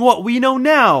 knowing what we know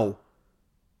now,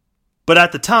 but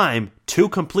at the time, 2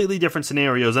 completely different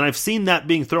scenarios, and I've seen that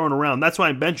being thrown around. That's why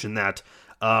I mentioned that.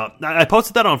 I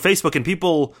posted that on Facebook, and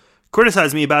people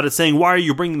criticized me about it, saying, why are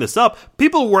you bringing this up?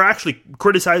 People were actually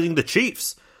criticizing the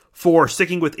Chiefs for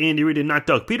sticking with Andy Reid and not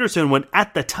Doug Peterson, when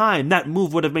at the time, that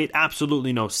move would have made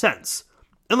absolutely no sense.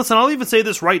 And listen, I'll even say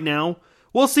this right now.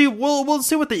 We'll see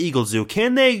what the Eagles do.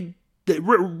 Can they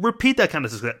repeat that kind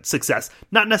of success?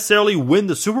 Not necessarily win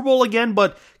the Super Bowl again,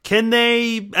 but can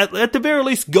they, at the very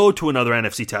least, go to another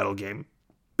NFC title game?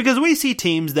 Because we see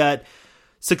teams that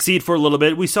succeed for a little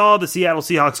bit. We saw the Seattle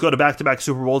Seahawks go to back-to-back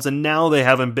Super Bowls, and now they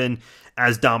haven't been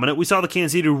as dominant. We saw the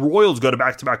Kansas City Royals go to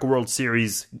back-to-back World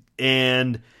Series,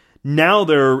 and now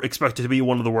they're expected to be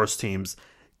one of the worst teams.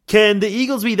 Can the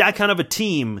Eagles be that kind of a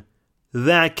team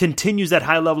that continues that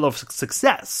high level of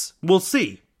success? We'll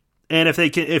see. And if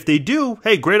they do,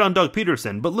 hey, great on Doug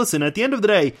Peterson. But listen, at the end of the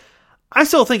day, I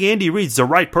still think Andy Reid's the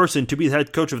right person to be the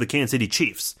head coach of the Kansas City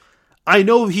Chiefs. I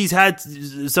know he's had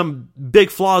some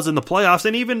big flaws in the playoffs,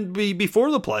 and even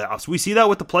before the playoffs. We see that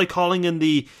with the play calling and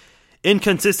the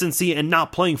inconsistency and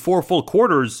not playing 4 full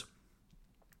quarters.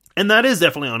 And that is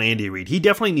definitely on Andy Reid. He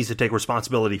definitely needs to take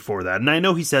responsibility for that. And I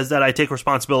know he says that, I take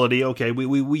responsibility. Okay,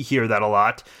 we hear that a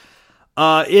lot.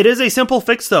 It is a simple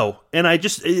fix, though. And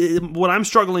what I'm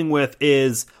struggling with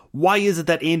is, why is it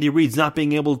that Andy Reid's not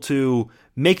being able to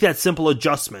make that simple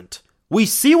adjustment? We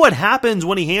see what happens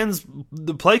when he hands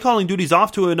the play calling duties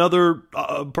off to another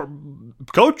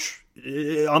coach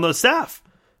on the staff,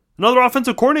 another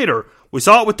offensive coordinator. We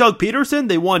saw it with Doug Peterson.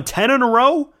 They won 10 in a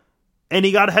row, and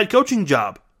he got a head coaching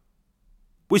job.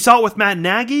 We saw it with Matt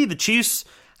Nagy. The Chiefs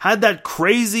had that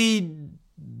crazy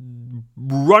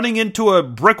running into a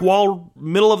brick wall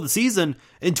middle of the season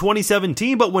in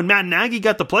 2017. But when Matt Nagy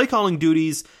got the play calling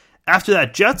duties after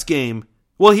that Jets game,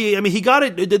 well, he got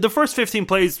it. The first 15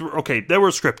 plays, okay, they were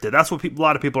scripted. That's what a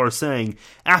lot of people are saying.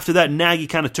 After that, Nagy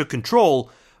kind of took control.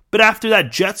 But after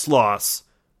that Jets loss,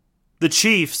 the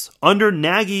Chiefs, under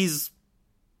Nagy's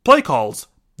play calls,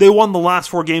 they won the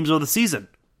last 4 games of the season.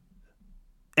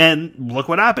 And look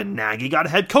what happened. Nagy got a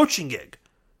head coaching gig.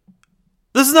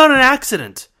 This is not an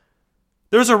accident.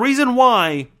 There's a reason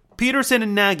why Peterson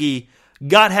and Nagy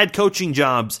got head coaching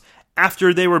jobs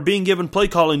after they were being given play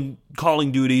calling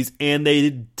duties, and they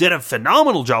did a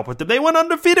phenomenal job with them. They went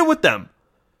undefeated with them.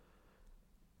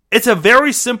 It's a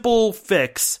very simple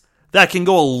fix that can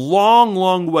go a long,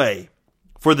 long way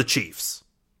for the Chiefs.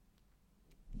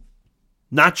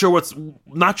 Not sure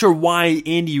why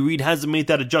Andy Reid hasn't made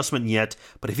that adjustment yet,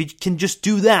 but if he can just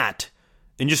do that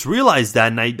and just realize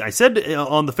that, and I said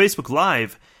on the Facebook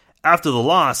Live after the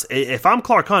loss, if I'm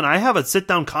Clark Hunt, I have a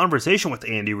sit-down conversation with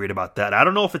Andy Reid about that. I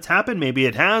don't know if it's happened. Maybe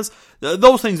it has.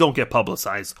 Those things don't get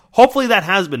publicized. Hopefully that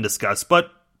has been discussed.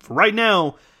 But for right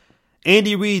now,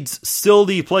 Andy Reid's still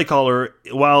the play caller,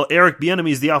 while Eric Bieniemy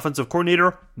is the offensive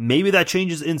coordinator. Maybe that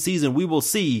changes in season. We will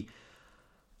see.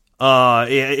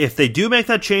 If they do make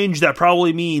that change, that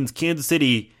probably means Kansas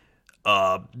City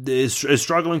is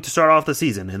struggling to start off the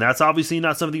season. And that's obviously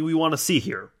not something we want to see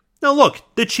here. Now look,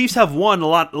 the Chiefs have won a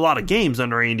lot of games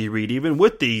under Andy Reid, even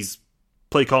with these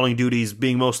play calling duties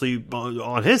being mostly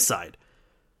on his side.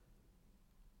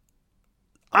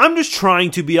 I'm just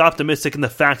trying to be optimistic in the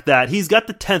fact that he's got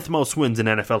the 10th most wins in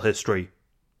NFL history.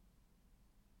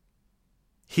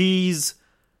 He's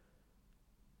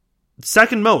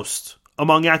second most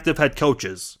among active head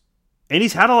coaches. And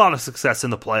he's had a lot of success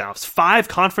in the playoffs. 5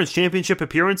 conference championship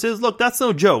appearances. Look, that's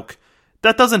no joke.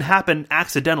 That doesn't happen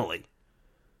accidentally.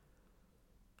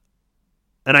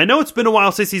 And I know it's been a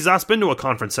while since he's last been to a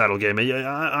conference title game.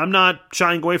 I'm not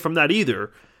shying away from that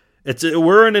either.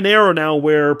 We're in an era now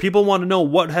where people want to know,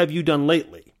 what have you done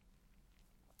lately?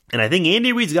 And I think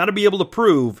Andy Reid's got to be able to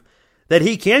prove that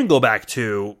he can go back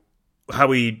to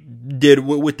how he did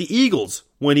with the Eagles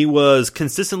when he was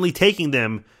consistently taking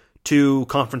them to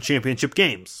conference championship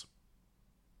games.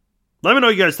 Let me know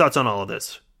your guys' thoughts on all of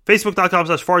this.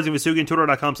 Facebook.com/FarzianVasugian,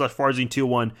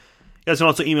 Twitter.com/Farzine21. You guys can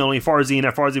also email me,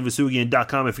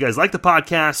 Farzine@FarzianVasugian.com. If you guys like the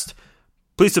podcast,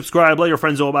 please subscribe, let your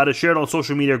friends know about it, share it on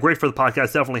social media. Great for the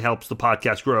podcast. Definitely helps the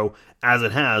podcast grow as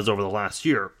it has over the last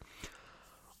year.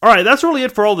 All right, that's really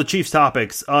it for all the Chiefs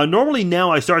topics. Normally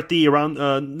now I start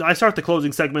the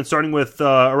closing segment starting with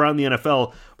around the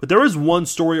NFL, but there is one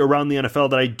story around the NFL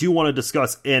that I do want to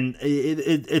discuss, and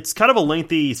it's kind of a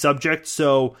lengthy subject,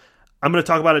 so I'm going to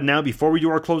talk about it now before we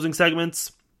do our closing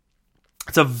segments.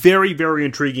 It's a very, very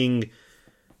intriguing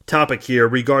topic here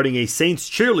regarding a Saints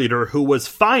cheerleader who was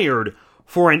fired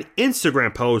for an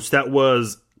Instagram post that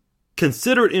was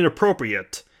considered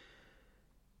inappropriate.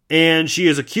 And she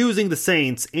is accusing the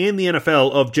Saints and the NFL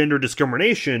of gender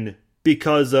discrimination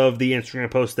because of the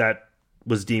Instagram post that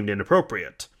was deemed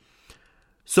inappropriate.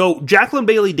 So Jacqueline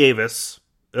Bailey Davis,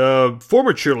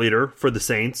 former cheerleader for the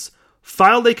Saints,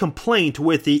 filed a complaint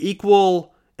with the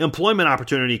Equal Employment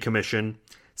Opportunity Commission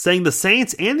saying the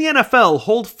Saints and the NFL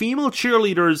hold female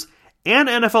cheerleaders and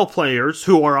NFL players,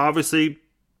 who are obviously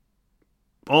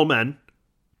all men,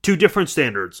 to different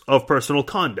standards of personal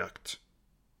conduct.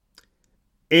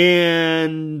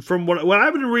 And from what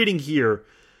I've been reading here,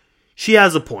 she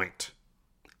has a point.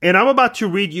 And I'm about to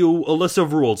read you a list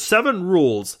of rules, 7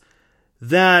 rules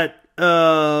that,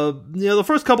 the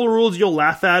first couple of rules you'll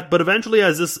laugh at, but eventually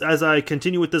as I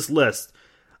continue with this list,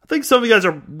 I think some of you guys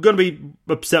are going to be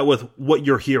upset with what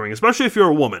you're hearing, especially if you're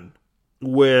a woman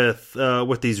with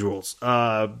these rules.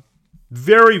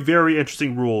 Very, very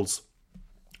interesting rules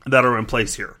that are in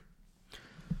place here.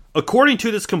 According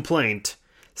to this complaint,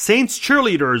 Saints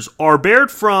cheerleaders are barred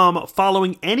from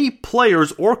following any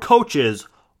players or coaches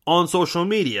on social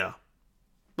media.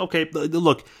 Okay,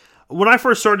 look, when I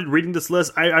first started reading this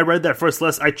list, I read that first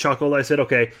list, I chuckled, I said,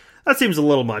 okay, that seems a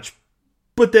little much.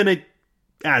 But then it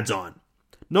adds on.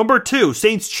 Number 2,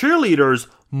 Saints cheerleaders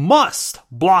must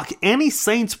block any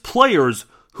Saints players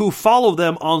who follow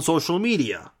them on social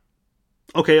media.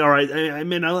 Okay, all right, I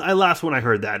mean, I laughed when I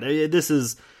heard that.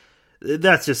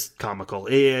 That's just comical.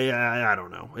 I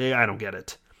don't know. I don't get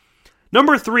it.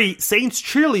 Number 3, Saints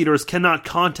cheerleaders cannot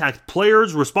contact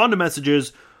players, respond to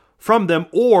messages from them,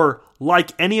 or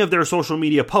like any of their social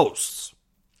media posts.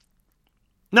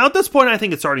 Now, at this point, I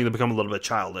think it's starting to become a little bit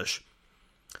childish.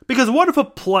 Because what if a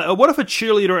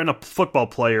cheerleader and a football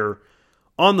player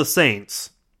on the Saints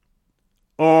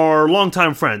are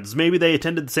longtime friends? Maybe they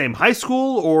attended the same high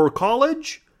school or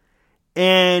college,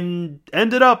 and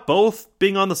ended up both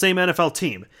being on the same NFL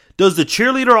team. Does the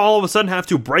cheerleader all of a sudden have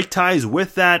to break ties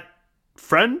with that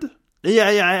friend?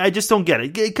 Yeah, I just don't get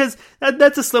it. Because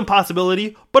that's a slim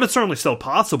possibility, but it's certainly still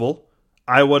possible.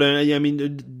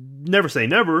 Never say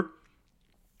never.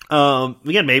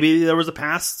 Again, maybe there was a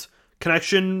past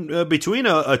connection between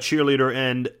a cheerleader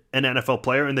and an NFL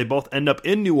player, and they both end up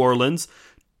in New Orleans.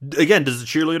 Again, does the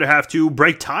cheerleader have to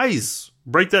break ties,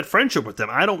 break that friendship with them?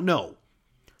 I don't know.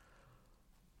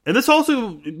 And this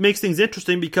also makes things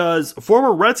interesting because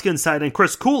former Redskins tight end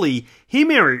Chris Cooley, he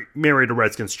married a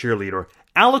Redskins cheerleader.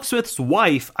 Alex Smith's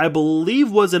wife, I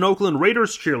believe, was an Oakland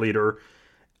Raiders cheerleader.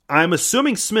 I'm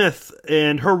assuming Smith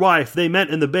and her wife, they met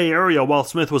in the Bay Area while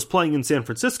Smith was playing in San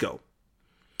Francisco.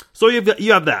 So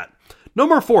you have that.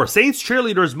 Number 4, Saints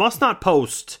cheerleaders must not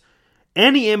post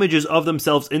any images of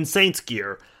themselves in Saints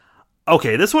gear.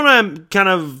 Okay, this one I'm kind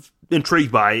of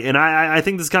intrigued by, and I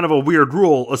think this is kind of a weird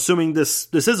rule, assuming this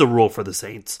is a rule for the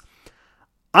Saints.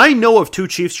 I know of 2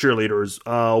 Chiefs cheerleaders,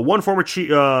 one former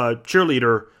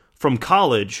cheerleader from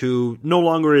college who no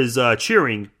longer is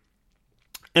cheering,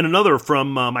 and another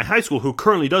from my high school who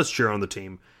currently does cheer on the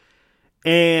team.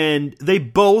 And they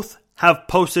both have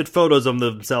posted photos of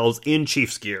themselves in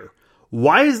Chiefs gear.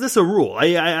 Why is this a rule?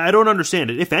 I don't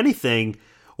understand it. If anything,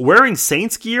 wearing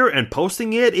Saints gear and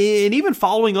posting it, and even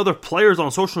following other players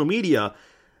on social media,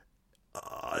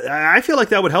 I feel like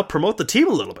that would help promote the team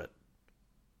a little bit.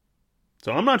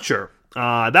 So I'm not sure.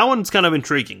 That one's kind of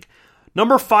intriguing.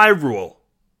 Number 5 rule.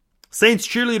 Saints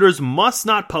cheerleaders must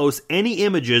not post any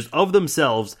images of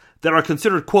themselves that are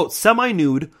considered, quote,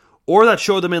 semi-nude or that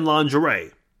show them in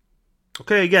lingerie.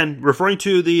 Okay, again, referring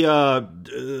to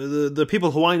the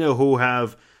people who I know who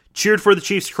have cheered for the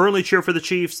Chiefs, currently cheer for the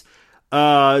Chiefs,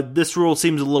 this rule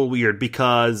seems a little weird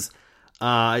because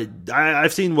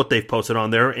I've seen what they've posted on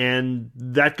there, and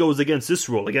that goes against this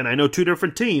rule. Again, I know 2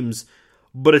 different teams,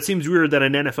 but it seems weird that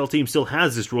an NFL team still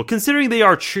has this rule, considering they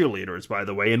are cheerleaders, by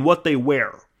the way, and what they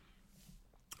wear.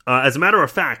 As a matter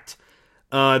of fact,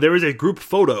 there is a group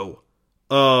photo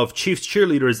of Chiefs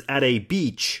cheerleaders at a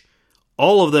beach,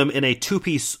 all of them in a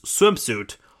 2-piece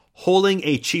swimsuit, holding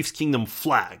a Chiefs Kingdom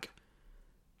flag.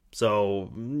 So,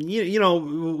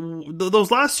 those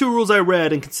last 2 rules I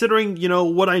read, and considering,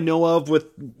 what I know of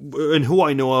and who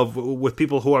I know of with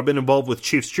people who have been involved with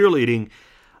Chiefs cheerleading,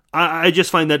 I just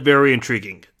find that very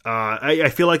intriguing. I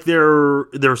feel like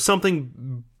there's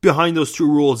something behind those 2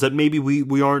 rules that maybe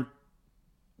we aren't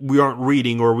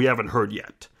reading or we haven't heard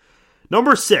yet.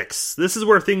 Number 6, this is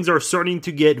where things are starting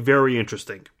to get very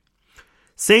interesting.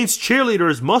 Saints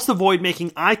cheerleaders must avoid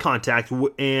making eye contact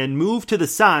and move to the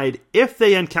side if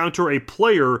they encounter a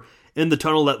player in the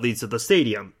tunnel that leads to the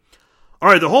stadium.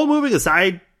 Alright, the whole moving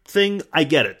aside thing, I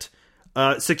get it.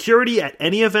 Security at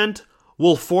any event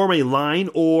will form a line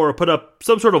or put up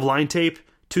some sort of line tape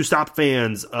to stop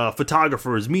fans,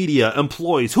 photographers, media,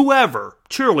 employees, whoever,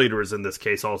 cheerleaders in this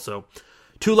case also,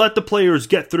 to let the players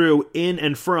get through in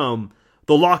and from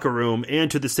the locker room and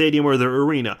to the stadium or the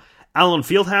arena. Allen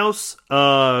Fieldhouse,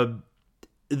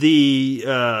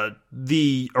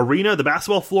 the arena, the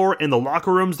basketball floor, and the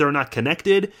locker rooms, they're not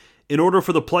connected. In order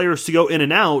for the players to go in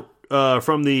and out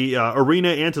from the arena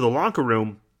and to the locker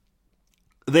room,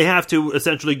 they have to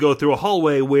essentially go through a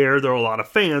hallway where there are a lot of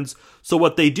fans. So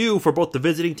what they do for both the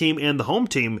visiting team and the home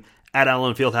team at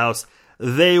Allen Fieldhouse,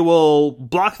 they will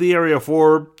block the area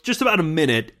for just about a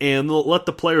minute and let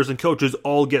the players and coaches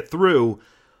all get through.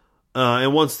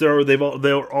 And once they're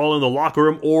all in the locker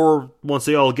room, or once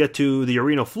they all get to the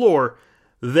arena floor,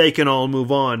 they can all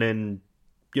move on, and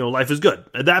life is good.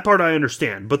 That part I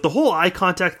understand, but the whole eye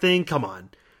contact thing, come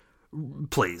on,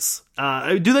 please.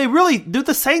 Do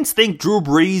the Saints think Drew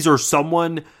Brees or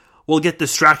someone will get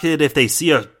distracted if they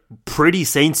see a pretty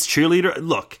Saints cheerleader?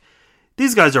 Look,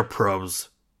 these guys are pros.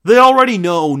 They already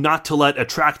know not to let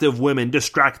attractive women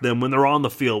distract them when they're on the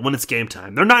field when it's game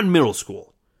time. They're not in middle school.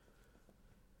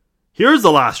 Here's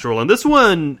the last rule, and this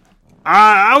one,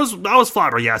 I was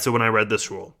flabbergasted when I read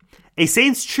this rule. A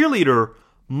Saints cheerleader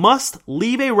must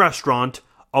leave a restaurant,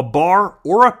 a bar,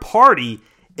 or a party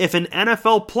if an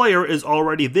NFL player is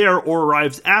already there or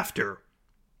arrives after.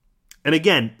 And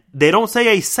again, they don't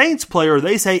say a Saints player,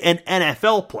 they say an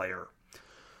NFL player.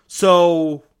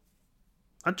 So,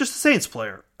 not just a Saints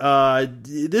player.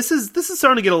 This is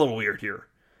starting to get a little weird here.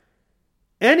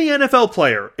 Any NFL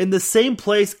player in the same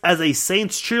place as a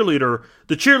Saints cheerleader,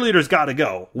 the cheerleader's got to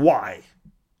go. Why?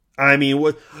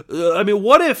 What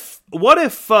if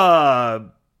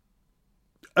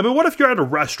you're at a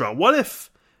restaurant? What if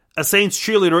a Saints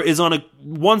cheerleader is on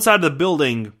one side of the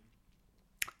building?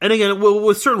 And again,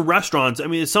 with certain restaurants,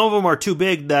 some of them are too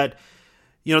big that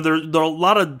there are a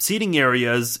lot of seating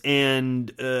areas,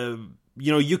 and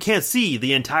you can't see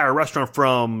the entire restaurant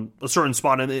from a certain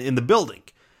spot in the building.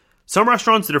 Some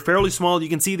restaurants that are fairly small, you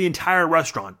can see the entire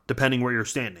restaurant depending where you're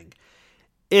standing.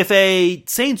 If a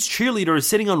Saints cheerleader is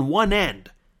sitting on one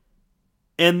end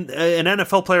and an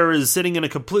NFL player is sitting in a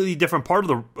completely different part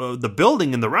of the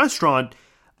building in the restaurant,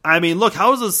 I mean, look,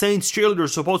 how is a Saints cheerleader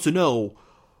supposed to know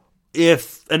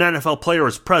if an NFL player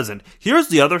is present? Here's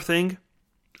the other thing.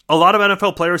 A lot of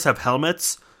NFL players have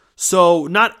helmets, so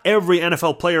not every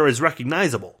NFL player is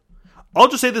recognizable. I'll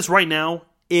just say this right now.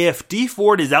 If Dee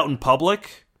Ford is out in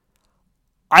public,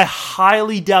 I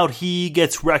highly doubt he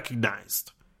gets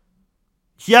recognized.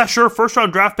 Yeah, sure,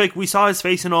 first-round draft pick, we saw his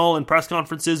face and all in press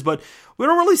conferences, but we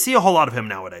don't really see a whole lot of him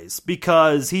nowadays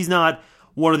because he's not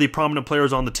one of the prominent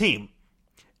players on the team.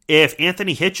 If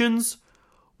Anthony Hitchens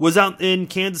was out in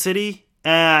Kansas City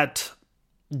at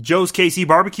Joe's KC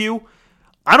Barbecue,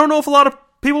 I don't know if a lot of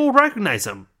people will recognize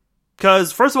him.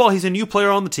 Because, first of all, he's a new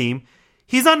player on the team.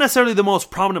 He's not necessarily the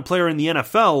most prominent player in the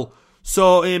NFL.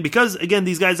 So, and because, again,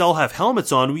 these guys all have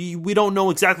helmets on, we don't know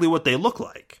exactly what they look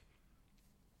like.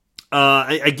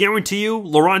 I guarantee you,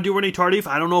 Laurent Duvernay-Tardif,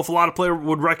 I don't know if a lot of players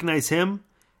would recognize him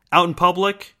out in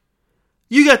public.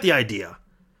 You get the idea.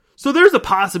 So there's a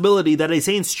possibility that a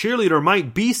Saints cheerleader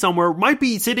might be somewhere, might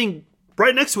be sitting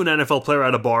right next to an NFL player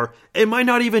at a bar, and might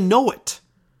not even know it.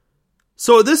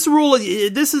 So this rule,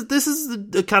 this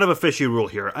is a kind of a fishy rule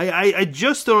here. I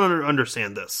just don't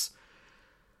understand this.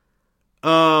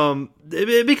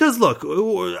 Because look,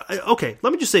 okay,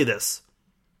 let me just say this.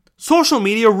 Social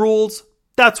media rules,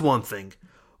 that's one thing.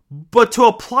 But to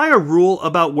apply a rule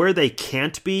about where they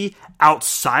can't be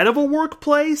outside of a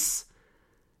workplace,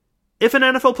 if an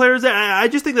NFL player is there, I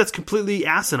just think that's completely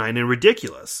asinine and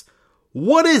ridiculous.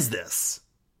 What is this?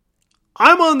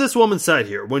 I'm on this woman's side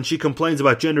here when she complains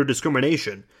about gender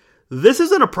discrimination. This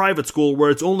isn't a private school where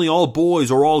it's only all boys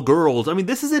or all girls. I mean,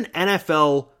 this is an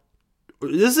NFL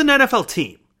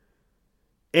team.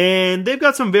 And they've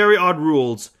got some very odd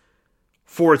rules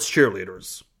for its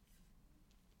cheerleaders.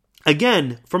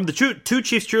 Again, from the two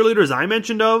Chiefs cheerleaders I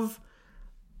mentioned of,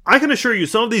 I can assure you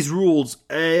some of these rules,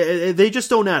 they just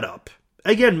don't add up.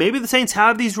 Again, maybe the Saints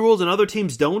have these rules and other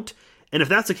teams don't. And if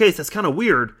that's the case, that's kind of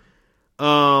weird.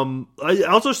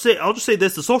 I'll just say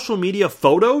this, the social media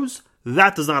photos,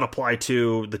 that does not apply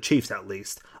to the Chiefs at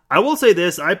least. I will say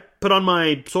this, I put on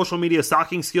my social media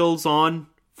stalking skills on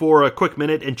for a quick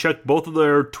minute and checked both of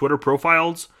their Twitter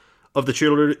profiles of the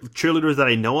cheerleaders that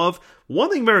I know of. One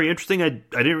thing very interesting I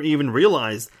didn't even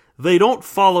realize, they don't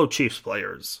follow Chiefs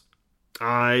players.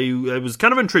 I was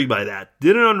kind of intrigued by that.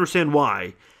 Didn't understand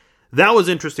why. That was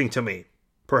interesting to me.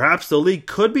 Perhaps the league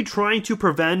could be trying to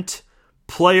prevent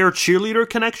player-cheerleader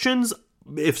connections.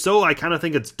 If so, I kind of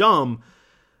think it's dumb.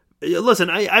 Listen,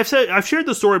 I've shared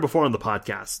the story before on the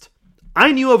podcast.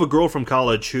 I knew of a girl from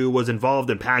college who was involved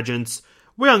in pageants.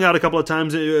 We hung out a couple of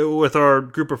times with our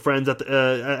group of friends at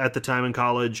the time in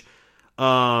college. We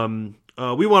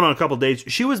went on a couple of dates.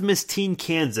 She was Miss Teen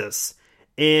Kansas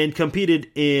and competed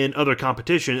in other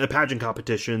pageant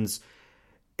competitions.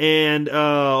 And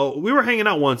we were hanging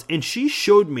out once, and she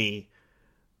showed me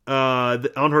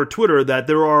on her Twitter that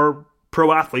there are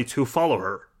pro athletes who follow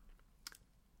her.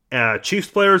 Chiefs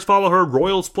players follow her,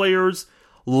 Royals players,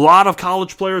 a lot of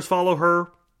college players follow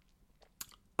her.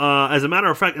 As a matter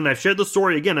of fact, and I've shared the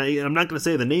story again, I'm not going to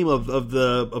say the name of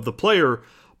the player,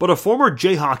 but a former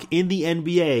Jayhawk in the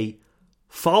NBA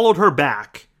followed her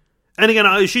back. And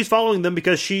again, she's following them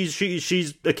because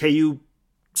she's a KU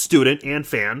student and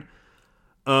fan.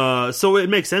 So it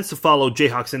makes sense to follow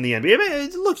Jayhawks in the NBA. I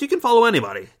mean, look, you can follow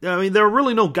anybody. I mean, there are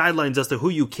really no guidelines as to who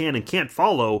you can and can't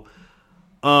follow.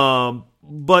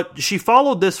 But she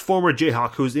followed this former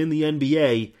Jayhawk who's in the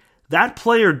NBA. That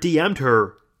player DM'd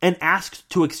her and asked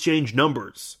to exchange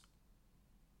numbers.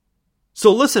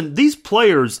 So listen, these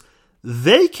players,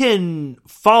 they can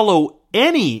follow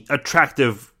any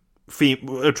attractive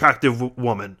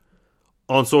woman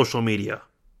on social media.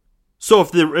 So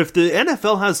if the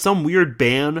NFL has some weird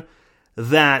ban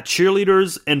that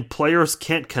cheerleaders and players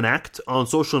can't connect on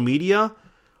social media,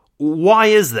 why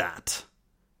is that?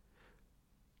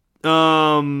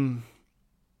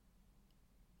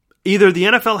 Either the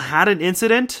NFL had an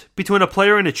incident between a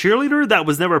player and a cheerleader that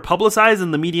was never publicized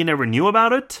and the media never knew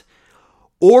about it,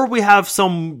 or we have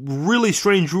some really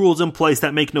strange rules in place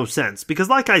that make no sense. Because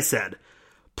like I said,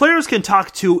 players can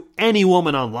talk to any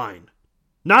woman online.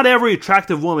 Not every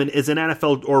attractive woman is an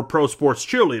NFL or pro sports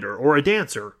cheerleader or a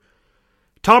dancer.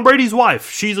 Tom Brady's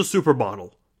wife, she's a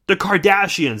supermodel. The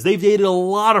Kardashians, they've dated a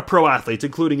lot of pro athletes,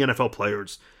 including NFL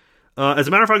players. As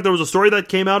a matter of fact, there was a story that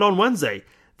came out on Wednesday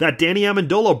that Danny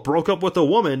Amendola broke up with a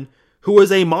woman who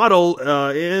was a model,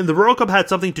 and the breakup had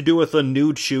something to do with a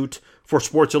nude shoot for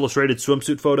Sports Illustrated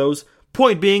swimsuit photos.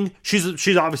 Point being,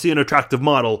 she's obviously an attractive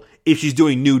model if she's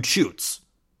doing nude shoots.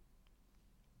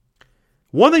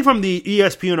 One thing from the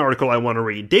ESPN article I want to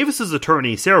read. Davis's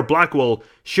attorney, Sarah Blackwell,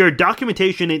 shared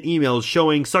documentation and emails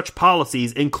showing such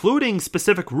policies, including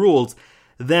specific rules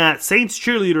that Saints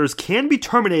cheerleaders can be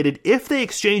terminated if they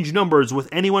exchange numbers with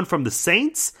anyone from the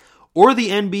Saints or the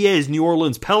NBA's New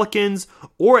Orleans Pelicans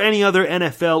or any other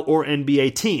NFL or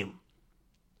NBA team.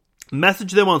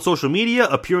 Message them on social media,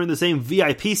 appear in the same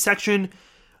VIP section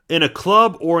in a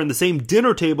club or in the same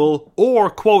dinner table, or,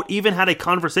 quote, even had a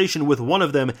conversation with one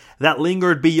of them that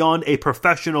lingered beyond a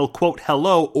professional, quote,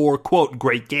 hello or, quote,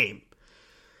 great game.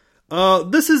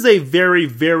 This is a very,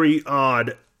 very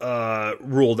odd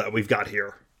rule that we've got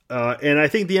here. And I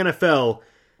think the NFL,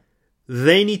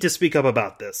 they need to speak up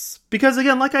about this. Because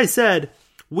again, like I said,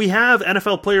 we have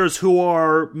NFL players who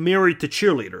are married to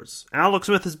cheerleaders. Alex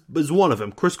Smith is one of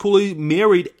them. Chris Cooley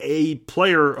married a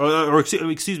player,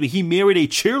 he married a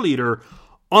cheerleader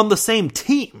on the same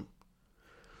team.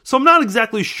 So I'm not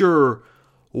exactly sure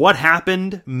what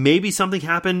happened. Maybe something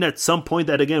happened at some point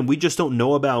that, again, we just don't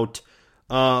know about.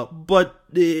 But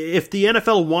if the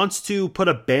NFL wants to put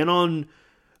a ban on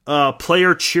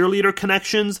player-cheerleader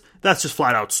connections, that's just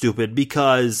flat out stupid,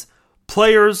 because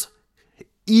players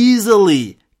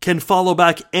easily can follow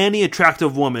back any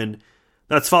attractive woman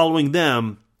that's following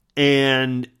them,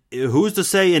 and who's to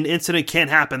say an incident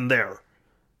can't happen there?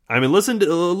 I mean, listen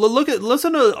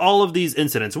to all of these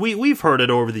incidents. We've heard it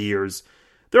over the years.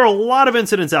 There are a lot of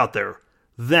incidents out there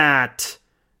that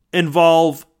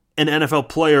involve an NFL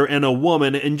player and a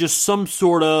woman, and just some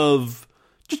sort of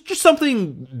just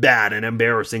something bad and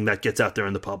embarrassing that gets out there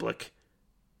in the public.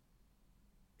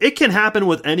 It can happen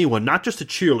with anyone, not just a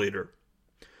cheerleader.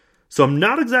 So I'm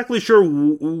not exactly sure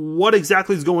what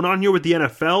exactly is going on here with the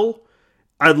NFL.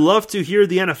 I'd love to hear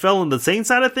the NFL and the Saints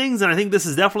side of things, and I think this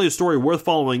is definitely a story worth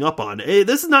following up on.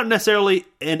 This is not necessarily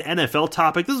an NFL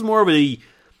topic. This is more of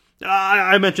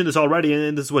I mentioned this already,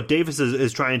 and this is what Davis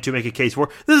is trying to make a case for.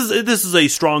 This is a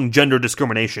strong gender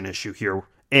discrimination issue here,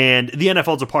 and the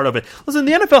NFL is a part of it. Listen,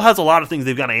 the NFL has a lot of things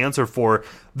they've got to answer for.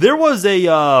 There was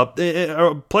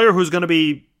a player who's going to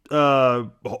be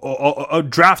a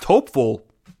draft hopeful.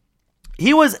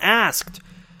 He was asked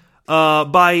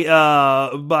by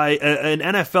an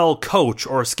NFL coach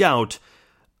or a scout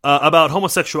about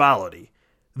homosexuality.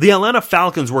 The Atlanta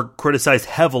Falcons were criticized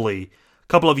heavily a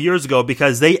couple of years ago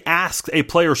because they asked a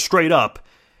player straight up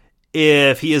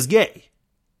if he is gay.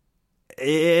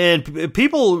 And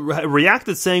people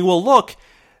reacted saying, well, look,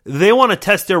 they want to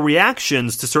test their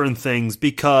reactions to certain things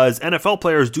because NFL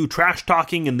players do trash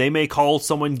talking and they may call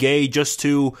someone gay just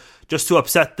to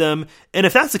upset them. And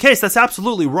if that's the case, that's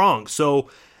absolutely wrong. So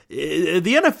the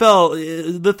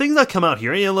NFL, the things that come out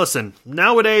here, and listen,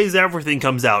 nowadays everything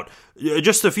comes out.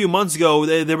 Just a few months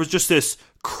ago, there was just this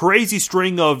crazy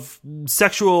string of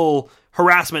sexual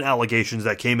harassment allegations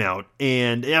that came out.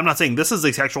 And I'm not saying this is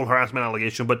a sexual harassment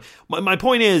allegation, but my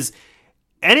point is,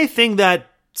 anything that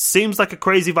seems like a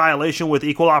crazy violation with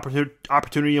equal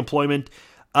opportunity employment,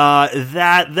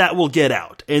 that will get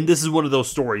out. And this is one of those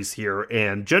stories here.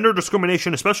 And gender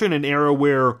discrimination, especially in an era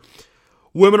where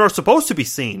women are supposed to be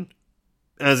seen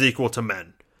as equal to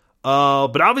men.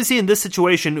 But obviously in this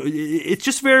situation, it's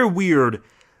just very weird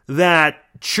that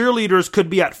cheerleaders could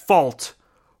be at fault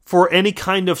for any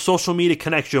kind of social media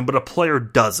connection, but a player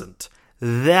doesn't.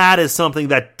 That is something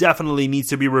that definitely needs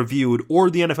to be reviewed, or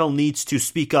the NFL needs to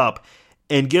speak up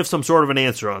and give some sort of an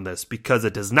answer on this, because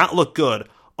it does not look good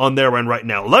on their end right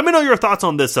now. Let me know your thoughts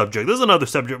on this subject. This is another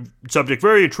subject,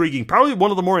 very intriguing, probably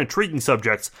one of the more intriguing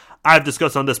subjects I've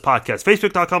discussed on this podcast.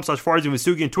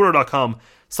 Facebook.com/FarzineVesugian,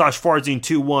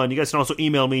 Twitter.com/Farzine21. You guys can also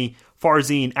email me,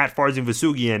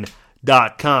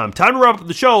 Farzine@FarzineVesugian.com. Time to wrap up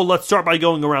the show. Let's start by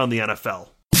going around the NFL.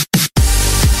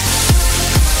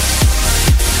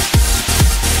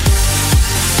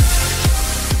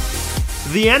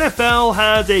 The NFL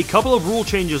has a couple of rule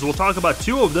changes. We'll talk about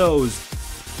two of those.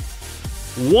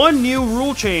 One new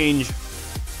rule change,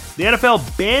 the NFL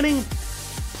banning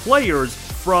players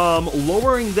from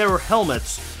lowering their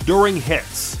helmets during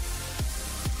hits.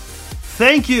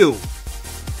 Thank you.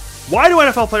 Why do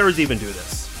NFL players even do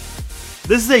this?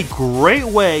 This is a great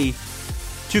way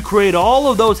to create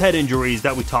all of those head injuries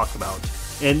that we talked about.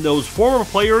 And those former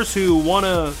players who want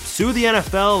to sue the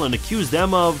NFL and accuse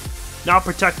them of not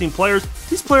protecting players,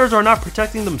 these players are not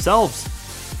protecting themselves.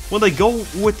 When they go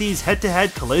with these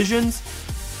head-to-head collisions,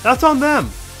 that's on them.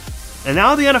 And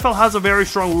now the NFL has a very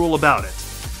strong rule about it.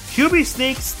 QB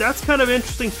sneaks, that's kind of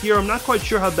interesting here. I'm not quite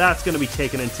sure how that's going to be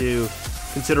taken into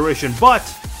consideration, but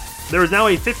there is now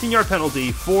a 15-yard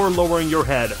penalty for lowering your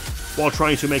head while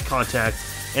trying to make contact,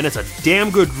 and it's a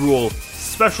damn good rule,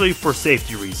 especially for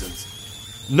safety reasons.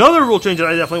 Another rule change that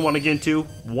I definitely want to get into,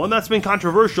 one that's been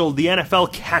controversial, the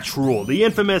NFL catch rule. The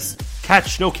infamous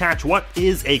catch, no catch. What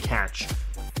is a catch?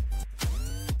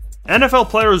 NFL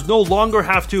players no longer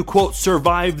have to, quote,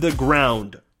 survive the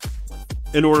ground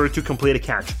in order to complete a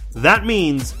catch. That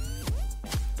means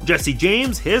Jesse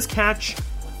James, his catch,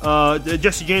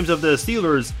 Jesse James of the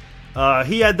Steelers,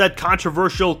 he had that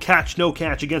controversial catch, no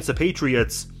catch against the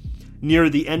Patriots near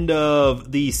the end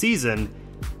of the season,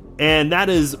 and that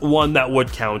is one that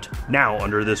would count now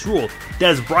under this rule.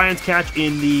 Dez Bryant's catch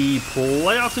in the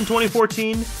playoffs in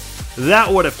 2014,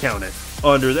 that would have counted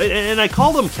under, and I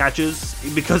call them catches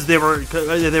because they were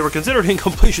considered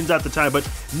incompletions at the time, but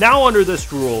now under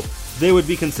this rule, they would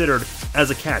be considered as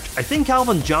a catch. I think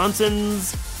Calvin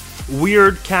Johnson's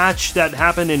weird catch that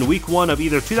happened in week 1 of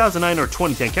either 2009 or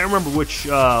 2010, can't remember which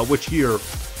year,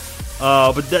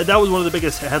 but that was one of the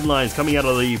biggest headlines coming out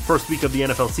of the first week of the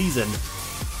NFL season.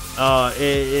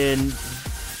 And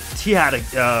he had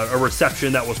a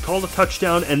reception that was called a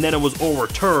touchdown, and then it was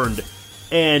overturned.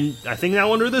 And I think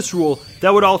now under this rule,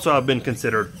 that would also have been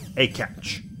considered a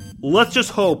catch. Let's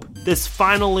just hope this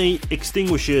finally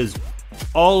extinguishes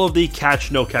all of the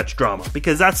catch, no catch drama,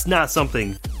 because that's not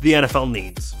something the NFL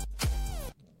needs.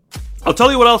 I'll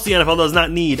tell you what else the NFL does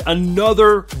not need.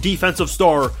 Another defensive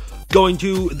star going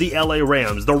to the LA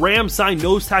Rams. The Rams signed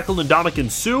nose tackle Ndamukong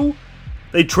Suh.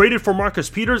 They traded for Marcus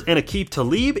Peters and Aqib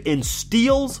Talib in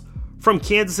steals from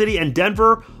Kansas City and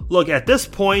Denver. Look, at this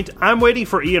point, I'm waiting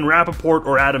for Ian Rappaport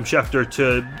or Adam Schefter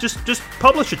to just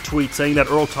publish a tweet saying that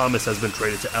Earl Thomas has been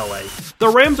traded to LA. The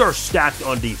Rams are stacked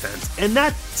on defense, and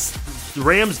that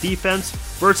Rams defense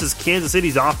versus Kansas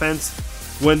City's offense,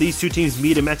 when these two teams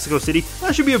meet in Mexico City,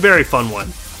 that should be a very fun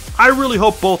one. I really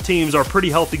hope both teams are pretty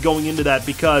healthy going into that,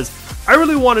 because I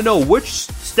really want to know which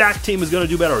stacked team is going to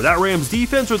do better, that Rams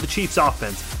defense or the Chiefs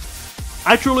offense.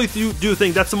 I truly do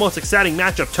think that's the most exciting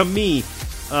matchup to me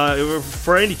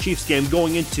for any Chiefs game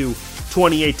going into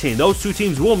 2018. Those two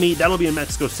teams will meet. That'll be in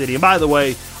Mexico City. And by the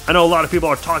way, I know a lot of people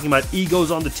are talking about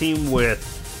egos on the team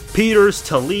with Peters,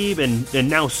 Talib, and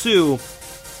now Suh.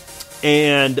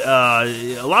 And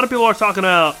a lot of people are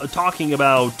talking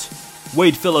about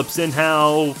Wade Phillips and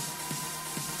how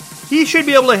he should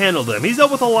be able to handle them. He's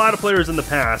dealt with a lot of players in the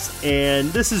past, and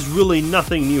this is really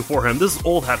nothing new for him. This is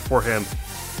old hat for him.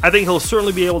 I think he'll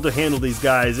certainly be able to handle these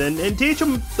guys and teach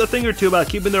them a thing or two about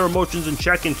keeping their emotions in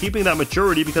check and keeping that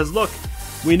maturity, because look,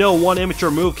 we know one immature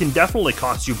move can definitely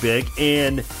cost you big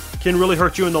and can really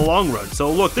hurt you in the long run.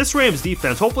 So look, this Rams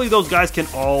defense, hopefully those guys can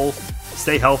all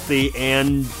stay healthy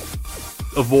and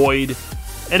avoid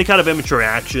any kind of immature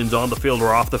actions on the field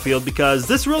or off the field, because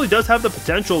this really does have the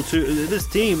potential to,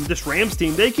 this Rams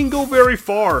team, they can go very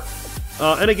far.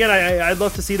 And again, I'd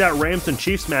love to see that Rams and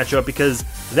Chiefs matchup, because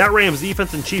that Rams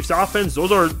defense and Chiefs offense,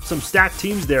 those are some stacked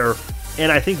teams there.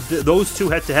 And I think those two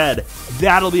head-to-head,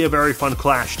 that'll be a very fun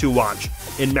clash to watch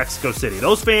in Mexico City.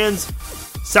 Those fans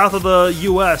south of the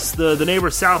U.S., the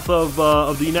neighbors south of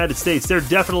the United States, they're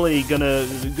definitely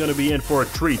gonna be in for a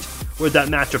treat with that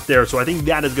matchup there. So I think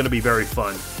that is going to be very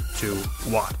fun to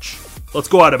watch. Let's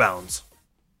go out of bounds.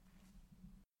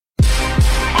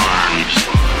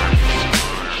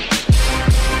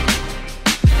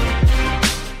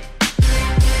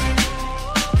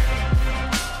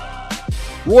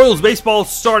 Royals baseball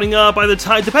starting up by the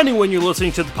time, depending when you're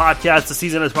listening to the podcast, the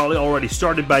season has probably already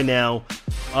started by now.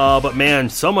 But man,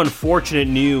 some unfortunate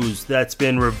news that's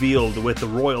been revealed with the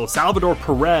Royals. Salvador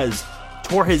Perez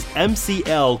tore his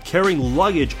MCL carrying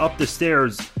luggage up the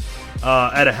stairs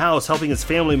at a house, helping his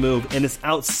family move, and is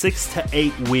out 6 to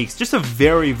 8 weeks. Just a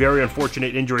very, very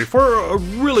unfortunate injury for a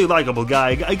really likable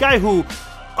guy. A guy who,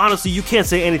 honestly, you can't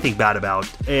say anything bad about.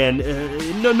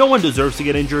 And no one deserves to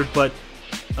get injured, but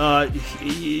I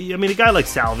mean, a guy like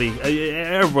Salvi,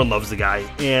 everyone loves the guy,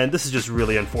 and this is just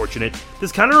really unfortunate.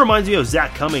 This kind of reminds me of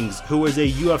Zach Cummings, who was a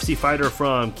UFC fighter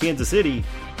from Kansas City.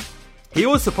 He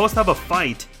was supposed to have a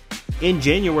fight in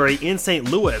January in St.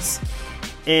 Louis,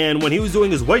 and when he was doing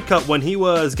his weight cut, when he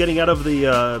was getting out of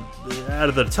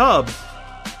the tub,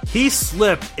 he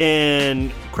slipped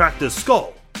and cracked his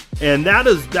skull, and that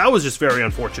was just very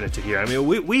unfortunate to hear. I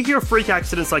mean, we hear freak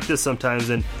accidents like this sometimes,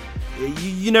 and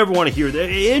you never want to hear that.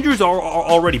 Injuries are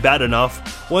already bad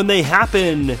enough when they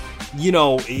happen, you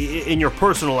know, in your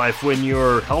personal life, when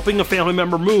you're helping a family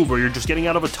member move or you're just getting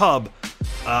out of a tub.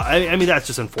 I mean, that's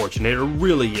just unfortunate. It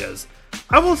really is.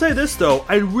 I will say this, though.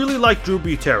 I really like Drew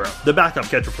Butera, the backup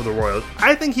catcher for the Royals.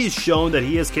 I think he's shown that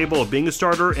he is capable of being a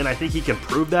starter, and I think he can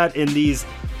prove that in these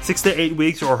 6 to 8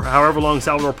 weeks or however long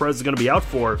Salvador Perez is going to be out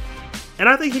for. And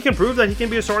I think he can prove that he can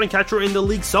be a starting catcher in the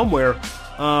league somewhere.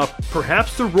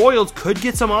 Perhaps the Royals could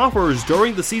get some offers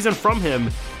during the season from him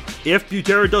if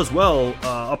Butera does well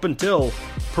up until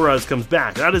Perez comes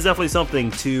back. That is definitely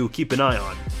something to keep an eye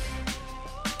on.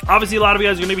 Obviously, a lot of you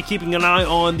guys are going to be keeping an eye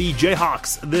on the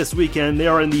Jayhawks this weekend. They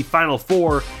are in the Final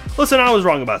Four. Listen, I was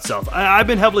wrong about Self. I've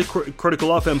been heavily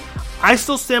critical of him. I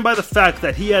still stand by the fact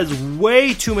that he has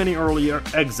way too many early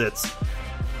exits.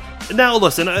 Now,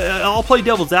 listen, I'll play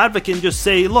devil's advocate and just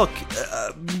say, look,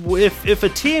 if a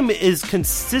team is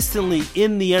consistently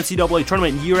in the NCAA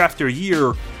tournament year after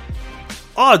year,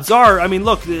 odds are, I mean,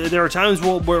 look, there are times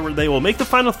where they will make the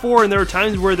Final Four, and there are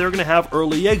times where they're going to have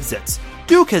early exits.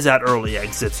 Duke has had early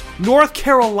exits. North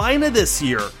Carolina this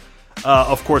year,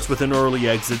 of course, with an early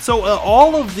exit. So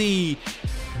all of the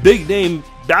big-name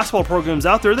basketball programs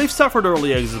out there, they've suffered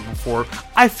early exits before.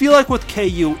 I feel like with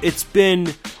KU, it's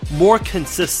been more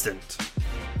consistent.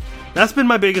 That's been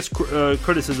my biggest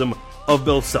criticism of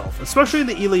Bill Self, especially in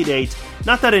the Elite Eight.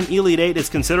 Not that an Elite Eight is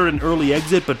considered an early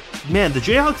exit, but man, the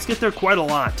Jayhawks get there quite a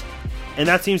lot. And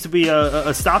that seems to be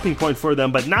a stopping point for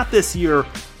them, but not this year.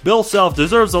 Bill Self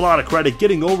deserves a lot of credit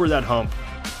getting over that hump.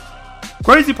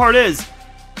 Crazy part is,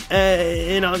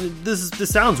 this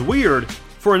sounds weird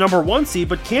for a number 1 seed,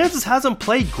 but Kansas hasn't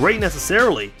played great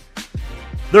necessarily.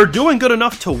 They're doing good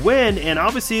enough to win, and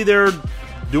obviously they're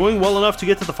doing well enough to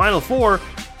get to the Final Four,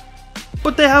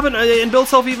 but they haven't, and Bill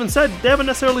Self even said, they haven't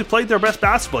necessarily played their best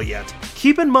basketball yet.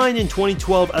 Keep in mind, in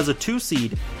 2012, as a 2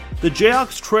 seed, the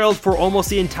Jayhawks trailed for almost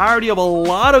the entirety of a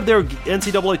lot of their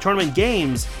NCAA tournament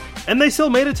games, and they still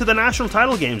made it to the national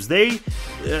title games. A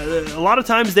lot of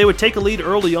times they would take a lead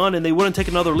early on, and they wouldn't take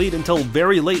another lead until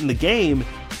very late in the game,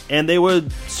 and they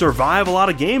would survive a lot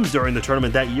of games during the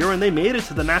tournament that year, and they made it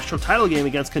to the national title game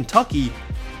against Kentucky.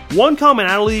 One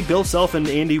commonality Bill Self and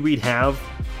Andy Reid have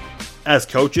as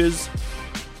coaches,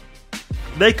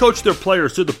 they coach their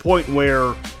players to the point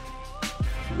where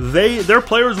their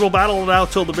players will battle it out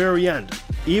till the very end.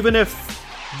 Even if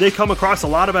they come across a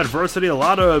lot of adversity, a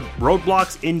lot of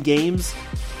roadblocks in games,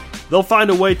 they'll find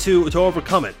a way to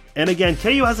overcome it. And again,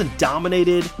 KU hasn't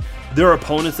dominated their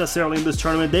opponents necessarily in this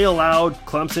tournament. They allowed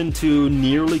Clemson to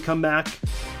nearly come back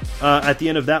at the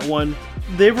end of that one.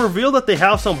 They've revealed that they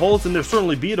have some holds, and they're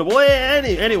certainly beatable.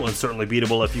 Anyone's certainly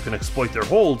beatable if you can exploit their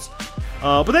holds.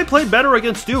 But they played better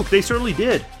against Duke. They certainly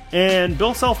did. And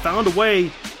Bill Self found a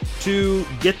way to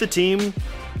get the team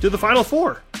to the Final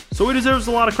Four. So he deserves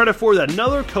a lot of credit for that.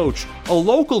 Another coach, a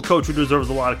local coach who deserves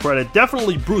a lot of credit,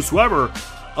 definitely Bruce Weber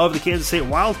of the Kansas State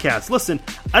Wildcats. Listen,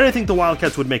 I didn't think the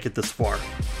Wildcats would make it this far.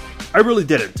 I really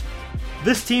didn't.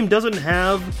 This team doesn't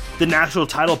have the national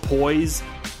title poise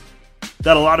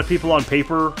that a lot of people on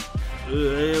paper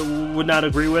would not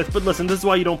agree with. But listen, this is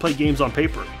why you don't play games on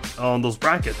paper, on those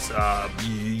brackets.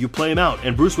 You play them out.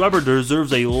 And Bruce Weber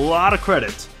deserves a lot of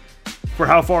credit for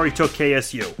how far he took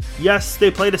KSU. Yes, they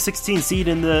played a 16 seed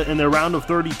in the round of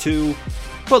 32.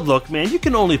 But look, man, you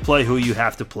can only play who you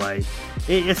have to play.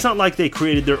 It's not like they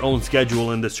created their own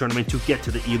schedule in this tournament to get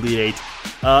to the Elite Eight.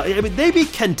 I mean, they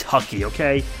beat Kentucky,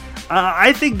 okay?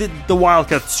 I think that the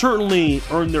Wildcats certainly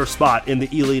earned their spot in the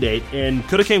Elite Eight and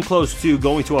could have came close to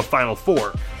going to a Final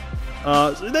Four.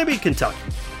 So they beat Kentucky.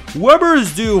 Weber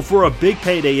is due for a big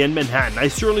payday in Manhattan. I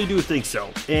certainly do think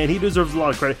so. And he deserves a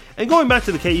lot of credit. And going back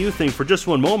to the KU thing for just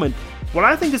one moment, what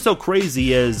I think is so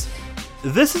crazy is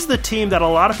this is the team that a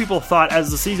lot of people thought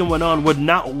as the season went on would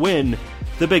not win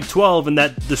the Big 12 and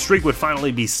that the streak would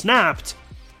finally be snapped.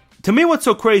 To me, what's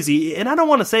so crazy, and I don't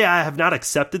want to say I have not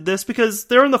accepted this because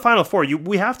they're in the Final Four.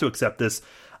 We have to accept this.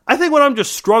 I think what I'm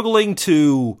just struggling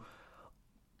to,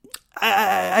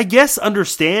 I guess,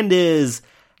 understand is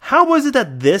how was it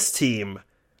that this team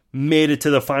made it to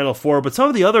the Final Four, but some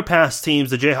of the other past teams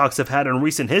the Jayhawks have had in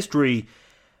recent history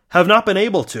have not been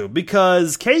able to?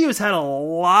 Because KU has had a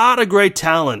lot of great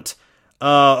talent.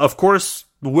 Of course,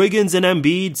 Wiggins and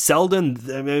Embiid, Selden,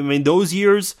 I mean, those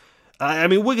years.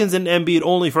 Wiggins and Embiid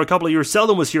only for a couple of years.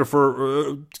 Selden was here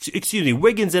for,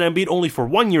 Wiggins and Embiid only for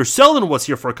 1 year. Selden was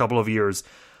here for a couple of years.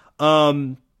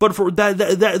 But for that,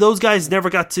 those guys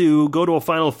never got to go to a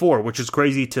Final Four, which is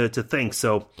crazy to think.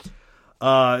 So,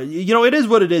 it is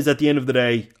what it is at the end of the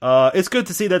day. It's good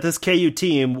to see that this KU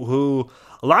team, who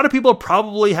a lot of people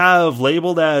probably have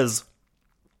labeled as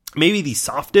maybe the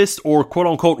softest or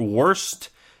quote-unquote worst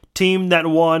team that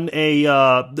won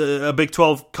a Big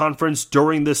 12 conference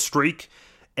during this streak,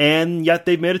 and yet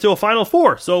they've made it to a Final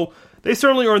Four. So they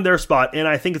certainly earned their spot, and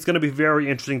I think it's going to be very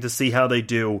interesting to see how they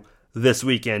do this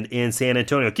weekend in San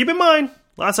Antonio. Keep in mind,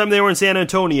 last time they were in San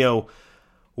Antonio,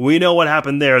 we know what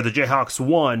happened there. The Jayhawks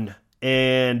won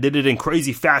and did it in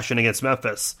crazy fashion against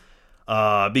Memphis,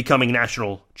 becoming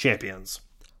national champions.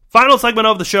 Final segment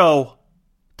of the show.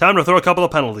 Time to throw a couple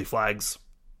of penalty flags.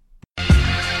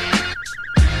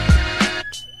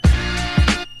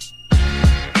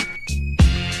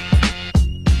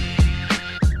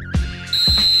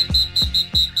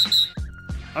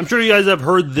 I'm sure you guys have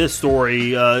heard this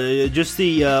story, just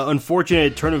the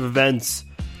unfortunate turn of events,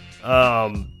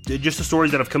 just the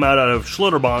stories that have come out of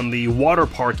Schlitterbahn, the water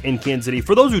park in Kansas City.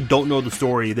 For those who don't know the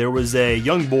story, there was a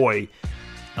young boy,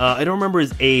 I don't remember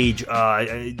his age,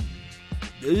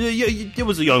 it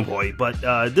was a young boy, but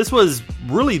this was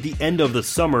really the end of the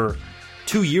summer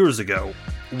 2 years ago,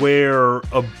 where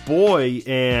a boy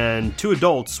and two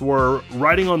adults were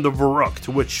riding on the Verrückt,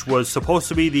 which was supposed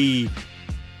to be the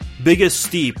biggest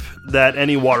steep that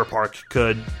any water park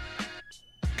could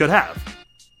have.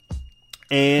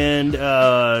 And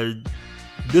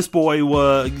this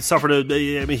boy suffered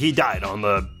he died on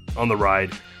the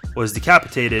ride, was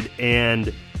decapitated,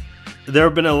 and there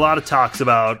have been a lot of talks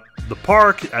about the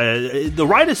park. The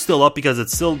ride is still up because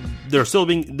they're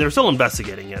still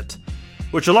investigating it,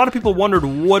 which a lot of people wondered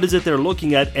what is it they're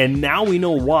looking at, and now we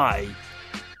know why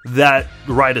that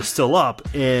ride is still up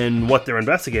and what they're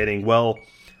investigating. Well,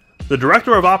 the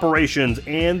director of operations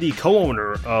and the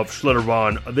co-owner of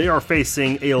Schlitterbahn, they are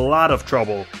facing a lot of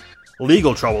trouble,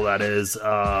 legal trouble that is.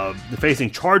 They're facing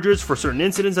charges for certain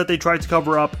incidents that they tried to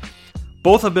cover up.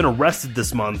 Both have been arrested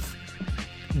this month.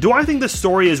 Do I think this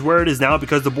story is where it is now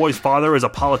because the boy's father is a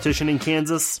politician in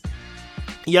Kansas?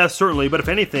 Yes, certainly, but if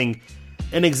anything,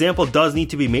 an example does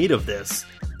need to be made of this.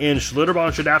 And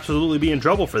Schlitterbahn should absolutely be in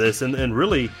trouble for this, and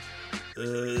really,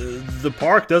 the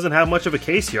park doesn't have much of a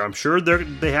case here. I'm sure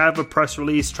they have a press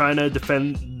release trying to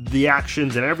defend the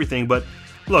actions and everything, but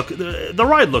look, the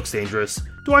ride looks dangerous.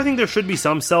 Do I think there should be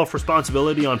some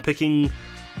self-responsibility on picking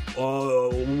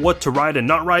what to ride and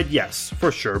not ride? Yes,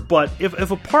 for sure. But if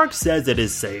a park says it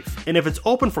is safe, and if it's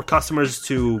open for customers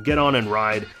to get on and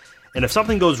ride, and if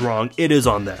something goes wrong, it is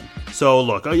on them. So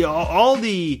look, all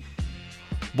the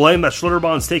blame that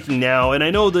Schlitterbahn's taking now, and I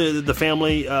know the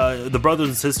family, the brothers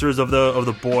and sisters of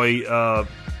the boy,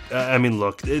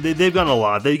 look, they've gotten a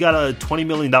lot. They got a $20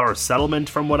 million settlement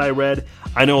from what I read.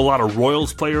 I know a lot of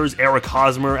Royals players, Eric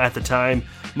Hosmer at the time,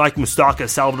 Mike Moustakas,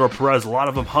 Salvador Perez, a lot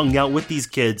of them hung out with these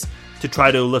kids to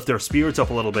try to lift their spirits up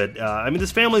a little bit.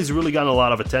 This family's really gotten a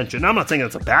lot of attention. I'm not saying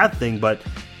that's a bad thing, but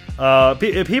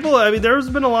people, there's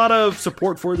been a lot of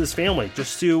support for this family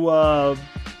just to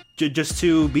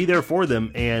be there for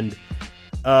them, and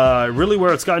really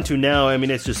where it's gotten to now,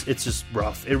 it's just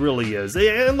rough. It really is.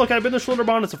 And look, I've been to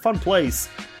Schlitterbahn; it's a fun place,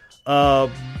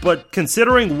 but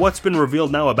considering what's been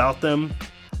revealed now about them,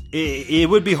 it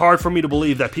would be hard for me to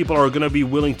believe that people are going to be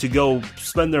willing to go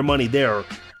spend their money there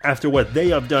after what they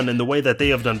have done and the way that they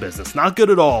have done business. Not good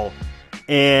at all.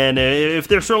 And if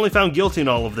they're certainly found guilty in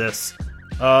all of this,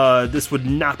 this would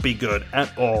not be good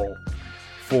at all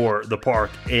for the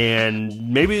park, and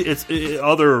maybe it's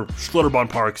other Schlitterbahn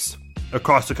parks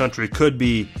across the country could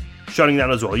be shutting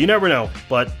down as well. You never know,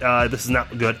 but this is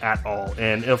not good at all.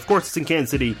 And of course, it's in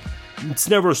Kansas City. It's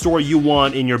never a story you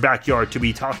want in your backyard to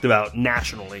be talked about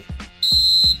nationally.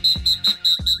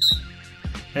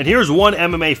 And here's one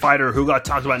MMA fighter who got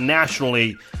talked about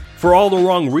nationally for all the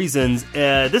wrong reasons.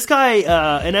 This guy,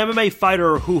 an MMA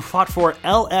fighter who fought for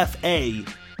LFA,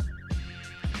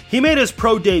 he made his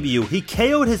pro debut. He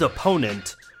KO'd his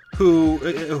opponent,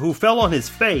 who fell on his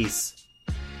face.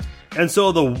 And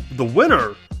so the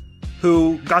winner,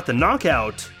 who got the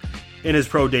knockout in his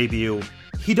pro debut,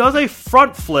 he does a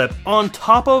front flip on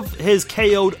top of his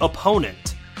KO'd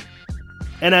opponent.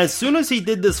 And as soon as he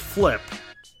did this flip,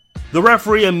 the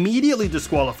referee immediately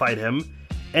disqualified him,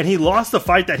 and he lost the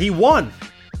fight that he won,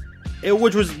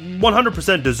 which was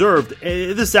 100% deserved.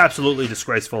 This is absolutely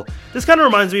disgraceful. This kind of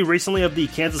reminds me recently of the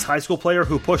Kansas high school player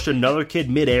who pushed another kid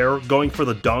midair going for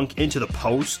the dunk into the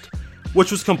post, which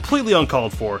was completely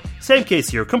uncalled for. Same case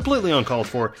here, completely uncalled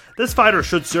for. This fighter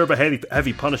should serve a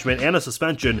heavy punishment and a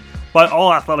suspension by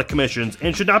all athletic commissions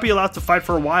and should not be allowed to fight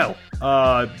for a while.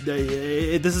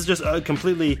 This is just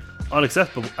completely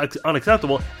unacceptable.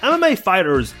 MMA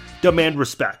fighters demand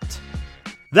respect.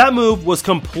 That move was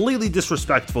completely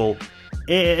disrespectful,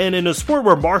 and in a sport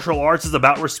where martial arts is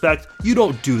about respect, you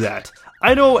don't do that.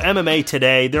 I know MMA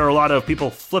today, there are a lot of people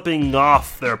flipping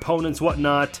off their opponents,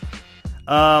 whatnot.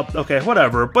 Okay,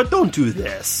 whatever, but don't do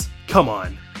this. Come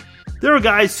on. There are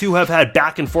guys who have had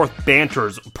back and forth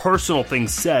banters, personal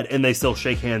things said, and they still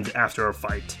shake hands after a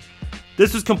fight.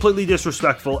 This is completely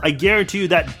disrespectful. I guarantee you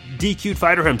that DQ'd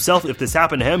fighter himself, if this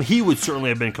happened to him, he would certainly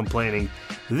have been complaining.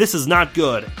 This is not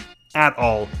good at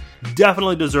all.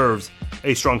 Definitely deserves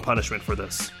a strong punishment for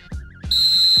this.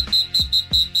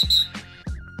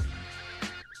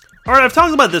 Alright, I've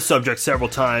talked about this subject several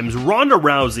times. Ronda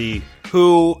Rousey,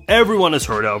 who everyone has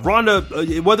heard of. Ronda,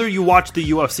 whether you watch the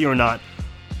UFC or not,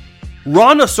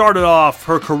 Ronda started off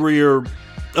her career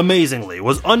amazingly.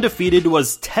 Was undefeated,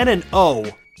 was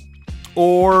 10-0.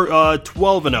 Or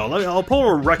 12-0. I'll pull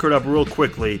her record up real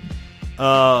quickly.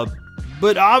 But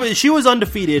she was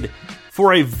undefeated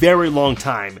for a very long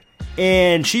time.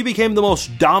 And she became the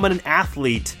most dominant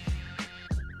athlete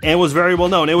and was very well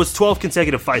known. It was 12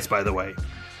 consecutive fights, by the way.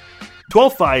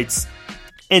 12 fights,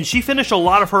 and she finished a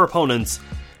lot of her opponents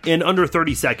in under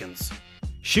 30 seconds.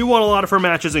 She won a lot of her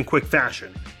matches in quick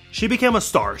fashion. She became a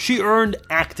star. She earned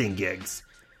acting gigs.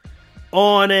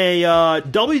 On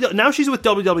now she's with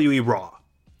WWE Raw.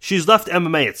 She's left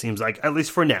MMA, it seems like, at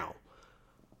least for now.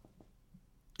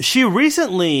 She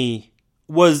recently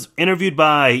was interviewed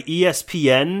by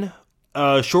ESPN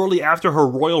shortly after her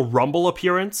Royal Rumble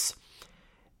appearance.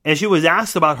 And she was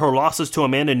asked about her losses to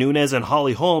Amanda Nunes and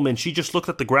Holly Holm, and she just looked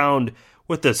at the ground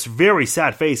with this very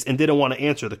sad face and didn't want to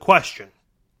answer the question.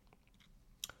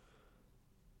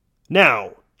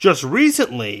 Now, just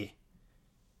recently,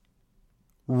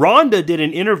 Ronda did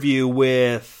an interview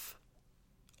with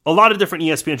a lot of different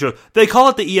ESPN shows. They call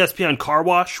it the ESPN Car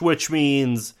Wash, which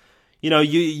means,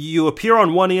 you appear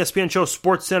on one ESPN show,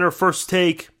 SportsCenter, First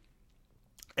Take.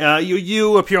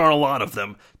 You appear on a lot of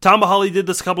them. Tom Mahaly did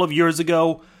this a couple of years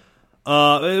ago.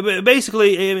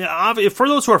 Basically, for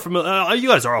those who are familiar, you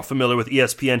guys are all familiar with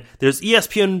ESPN. There's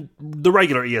ESPN, the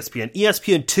regular ESPN,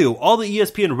 ESPN2, all the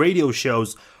ESPN radio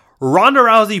shows. Ronda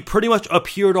Rousey pretty much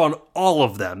appeared on all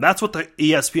of them. That's what the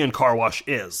ESPN Car Wash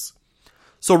is.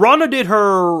 So Ronda did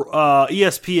her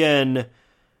ESPN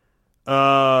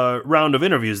round of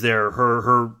interviews there,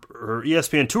 her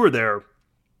ESPN tour there,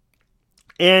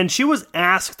 and she was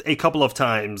asked a couple of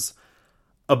times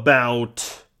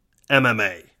about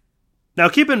MMA. Now,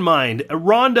 keep in mind,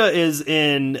 Ronda is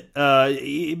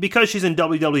because she's in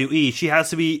WWE, she has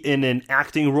to be in an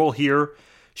acting role here.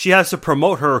 She has to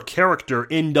promote her character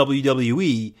in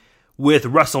WWE with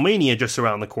WrestleMania just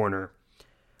around the corner.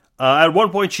 At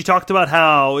one point, she talked about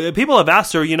how people have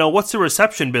asked her, what's the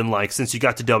reception been like since you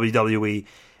got to WWE?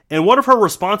 And one of her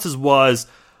responses was,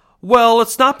 well,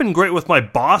 it's not been great with my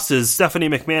bosses, Stephanie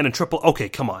McMahon and Triple... Okay,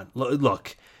 come on.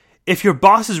 Look, if your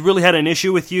bosses really had an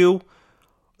issue with you,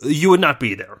 you would not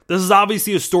be there. This is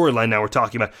obviously a storyline now we're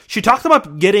talking about. She talked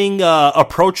about getting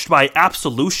approached by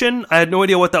Absolution. I had no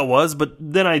idea what that was, but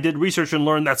then I did research and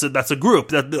learned that's a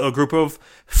group of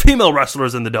female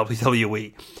wrestlers in the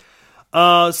WWE.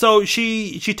 So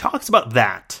she talks about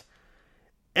that.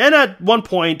 And at one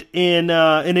point in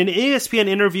an ESPN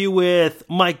interview with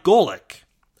Mike Golick,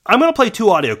 I'm going to play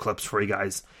two audio clips for you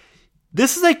guys.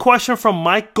 This is a question from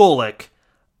Mike Golick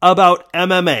about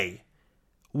MMA.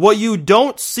 What you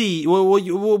don't see,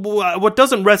 what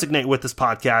doesn't resonate with this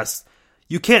podcast,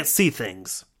 you can't see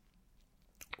things.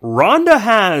 Ronda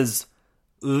has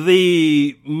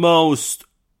the most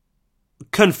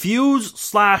confused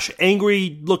 /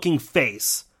 angry looking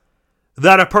face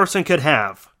that a person could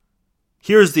have.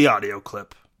 Here's the audio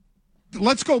clip.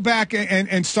 Let's go back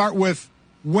and start with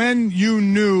when you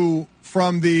knew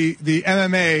from the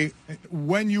MMA,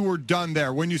 when you were done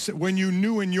there, when you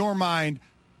knew in your mind,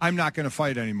 I'm not going to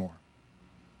fight anymore.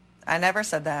 I never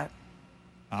said that.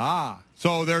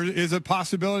 So there is a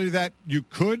possibility that you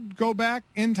could go back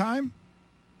in time?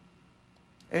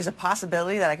 There's a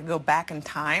possibility that I could go back in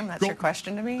time? That's your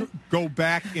question to me? Go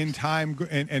back in time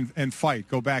and fight.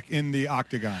 Go back in the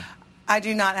octagon. I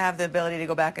do not have the ability to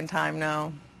go back in time,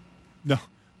 no. No.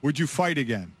 Would you fight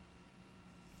again?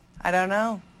 I don't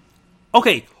know.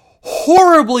 Okay,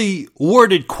 horribly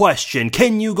worded question.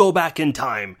 Can you go back in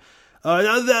time?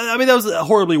 That was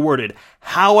horribly worded.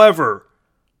 However,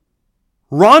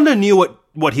 Ronda knew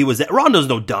what he was at. Ronda's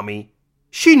no dummy.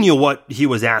 She knew what he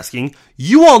was asking.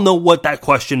 You all know what that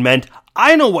question meant.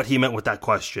 I know what he meant with that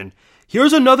question.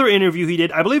 Here's another interview he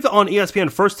did, I believe on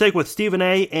ESPN First Take with Stephen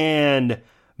A. and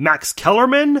Max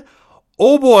Kellerman.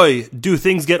 Oh boy, do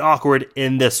things get awkward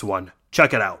in this one.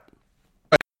 Check it out.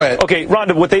 Okay,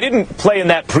 Ronda, what they didn't play in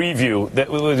that preview,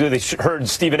 that they heard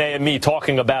Stephen A. and me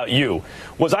talking about you,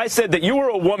 was I said that you were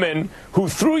a woman who,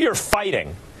 through your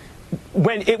fighting,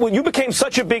 when you became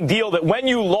such a big deal that when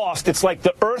you lost, it's like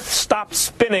the earth stopped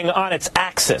spinning on its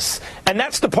axis. And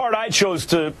that's the part I chose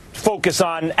to focus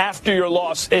on after your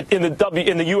loss in the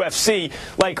UFC.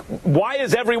 Like, why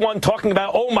is everyone talking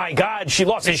about, oh my God, she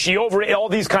lost, is she over it, all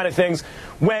these kind of things,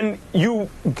 when you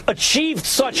achieved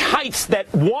such heights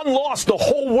that one loss, the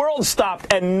whole world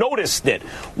stopped and noticed it?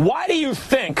 Why do you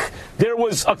think there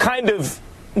was a kind of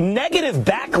negative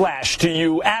backlash to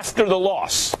you after the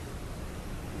loss?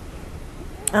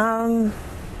 In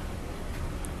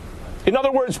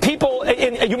other words, people,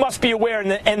 you must be aware, in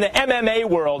the MMA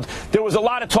world, there was a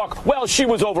lot of talk, well, she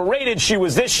was overrated, she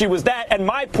was this, she was that, and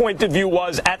my point of view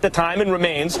was, at the time, and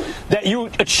remains, that you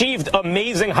achieved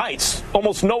amazing heights.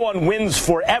 Almost no one wins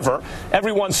forever.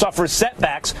 Everyone suffers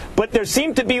setbacks, but there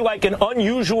seemed to be like an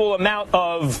unusual amount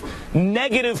of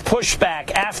negative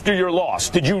pushback after your loss.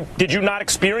 Did you not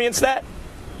experience that?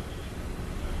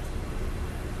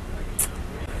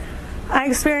 I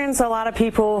experience a lot of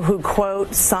people who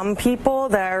quote some people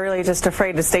that are really just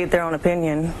afraid to state their own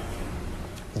opinion.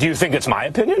 Do you think it's my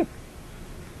opinion?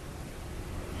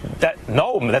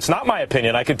 No, that's not my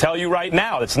opinion. I can tell you right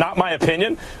now, that's not my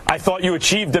opinion. I thought you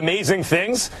achieved amazing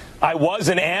things. I was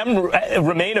and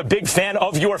remain a big fan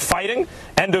of your fighting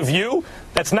and of you.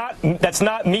 That's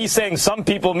not me saying some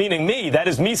people, meaning me. That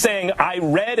is me saying I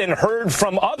read and heard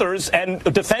from others and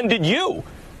defended you.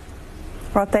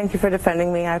 Well, thank you for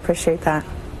defending me. I appreciate that.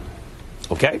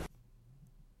 Okay.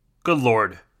 Good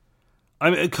Lord. I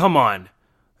mean, come on.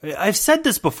 I've said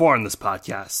this before on this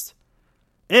podcast.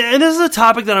 And this is a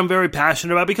topic that I'm very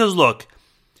passionate about because, look,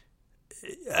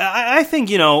 I think,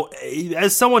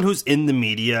 as someone who's in the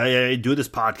media, I do this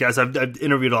podcast, I've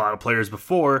interviewed a lot of players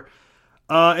before.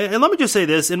 And let me just say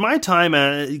this. In my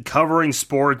time covering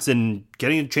sports and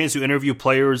getting a chance to interview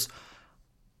players,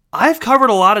 I've covered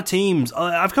a lot of teams.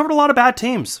 I've covered a lot of bad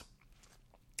teams.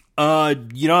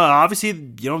 Obviously,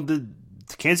 the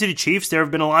Kansas City Chiefs, there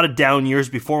have been a lot of down years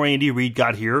before Andy Reid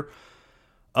got here.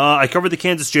 I covered the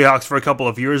Kansas Jayhawks for a couple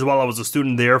of years while I was a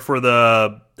student there for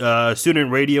the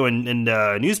student radio and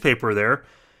newspaper there.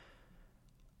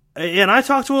 And I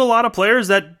talked to a lot of players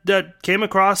that came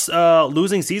across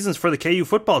losing seasons for the KU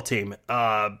football team.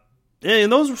 And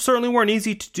those certainly weren't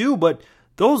easy to do, but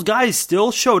those guys still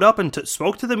showed up and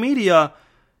spoke to the media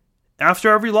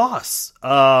after every loss.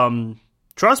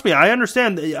 Trust me, I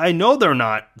understand. I know they're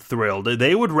not thrilled.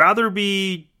 They would rather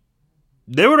be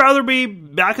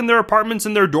back in their apartments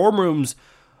in their dorm rooms,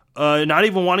 not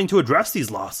even wanting to address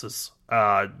these losses.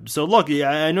 So look,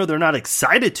 I know they're not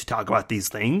excited to talk about these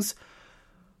things,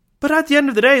 but at the end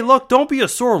of the day, look, don't be a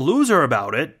sore loser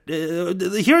about it.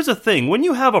 Here's the thing: when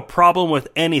you have a problem with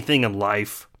anything in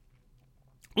life,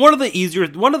 one of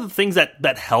the things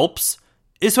that helps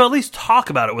is to at least talk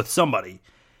about it with somebody.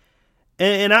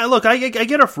 And I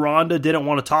get if Ronda didn't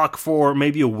want to talk for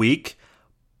maybe a week,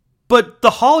 but the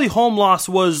Holly Holm loss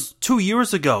was 2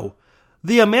 years ago.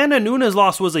 The Amanda Nunes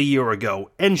loss was a year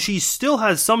ago, and she still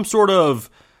has some sort of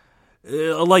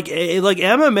like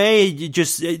MMA.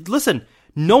 Just listen,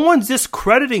 no one's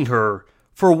discrediting her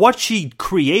for what she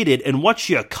created and what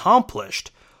she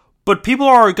accomplished. But people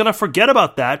are going to forget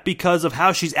about that because of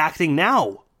how she's acting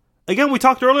now. Again, we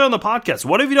talked earlier on the podcast.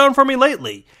 What have you done for me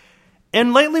lately?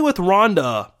 And lately with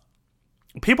Ronda,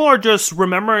 people are just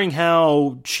remembering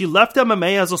how she left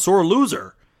MMA as a sore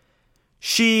loser.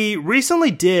 She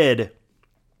recently did,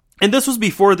 and this was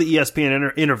before the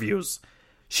ESPN interviews,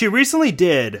 she recently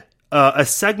did a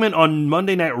segment on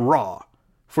Monday Night Raw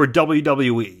for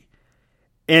WWE.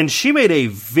 And she made a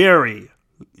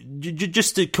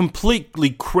just a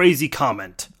completely crazy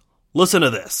comment. Listen to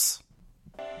this.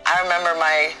 I remember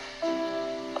my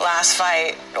last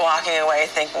fight walking away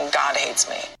thinking God hates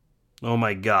me. Oh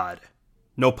my God.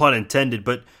 No pun intended,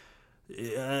 but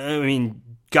I mean,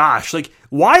 gosh, like,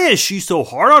 why is she so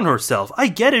hard on herself? I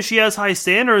get it. She has high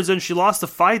standards and she lost a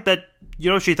fight that,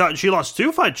 she thought she lost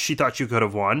 2 fights she thought she could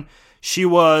have won. She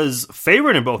was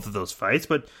favored in both of those fights,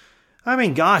 but I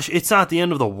mean, gosh, it's not the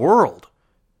end of the world.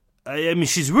 I mean,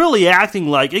 she's really acting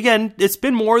like, again, it's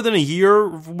been more than a year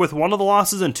with one of the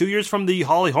losses and 2 years from the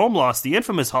Holly Holm loss, the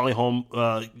infamous Holly Holm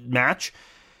match.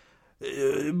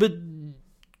 But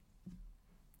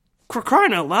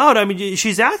crying out loud, I mean,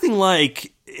 she's acting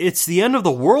like it's the end of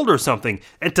the world or something.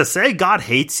 And to say God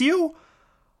hates you?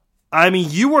 I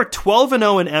mean, you were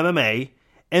 12-0 in MMA,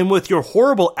 and with your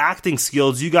horrible acting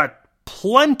skills, you got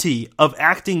plenty of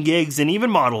acting gigs and even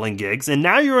modeling gigs, and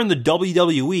now you're in the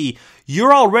WWE.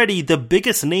 You're already the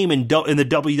biggest name in the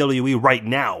WWE right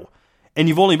now, and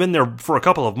you've only been there for a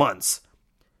couple of months.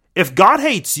 If God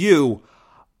hates you,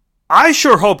 I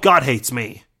sure hope God hates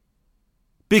me.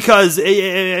 Because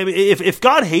if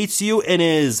God hates you and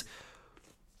is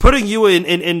putting you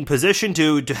in position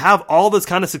to have all this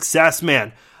kind of success,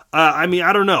 man, I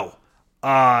don't know.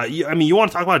 You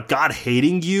want to talk about God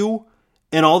hating you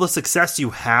and all the success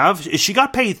you have? She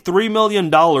got paid $3 million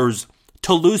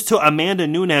to lose to Amanda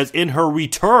Nunes in her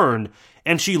return,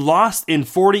 and she lost in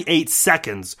 48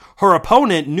 seconds. Her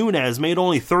opponent, Nunes, made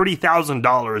only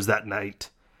 $30,000 that night.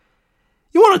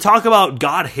 You want to talk about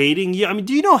God hating you?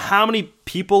 Do you know how many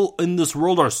people in this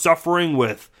world are suffering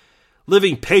with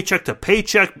living paycheck to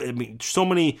paycheck? So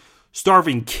many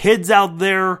starving kids out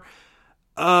there.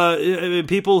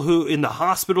 People who in the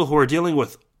hospital who are dealing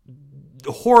with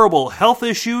horrible health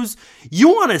issues. You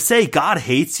want to say God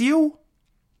hates you?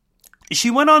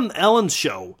 She went on Ellen's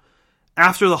show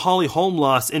after the Holly Holm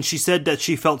loss, and she said that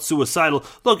she felt suicidal.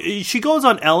 Look, she goes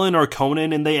on Ellen or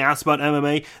Conan, and they ask about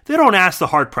MMA. They don't ask the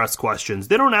hard-pressed questions.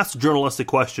 They don't ask the journalistic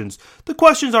questions. The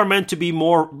questions are meant to be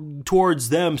more towards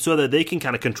them so that they can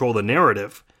kind of control the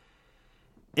narrative.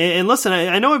 And listen,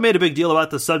 I know I've made a big deal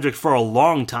about this subject for a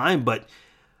long time, but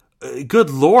good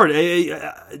Lord,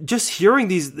 just hearing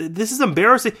this is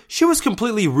embarrassing. She was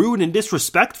completely rude and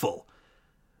disrespectful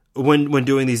when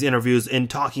doing these interviews and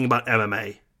talking about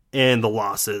MMA and the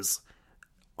losses.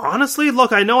 Honestly,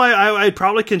 look, I know I'd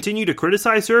probably continue to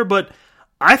criticize her, but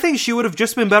I think she would have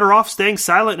just been better off staying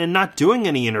silent and not doing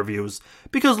any interviews.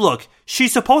 Because look,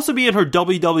 she's supposed to be in her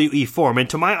WWE form, and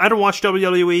I don't watch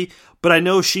WWE, but I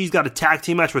know she's got a tag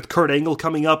team match with Kurt Angle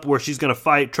coming up where she's going to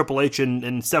fight Triple H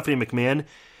and Stephanie McMahon.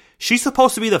 She's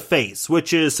supposed to be the face,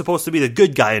 which is supposed to be the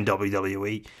good guy in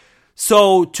WWE.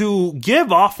 So to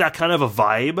give off that kind of a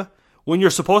vibe when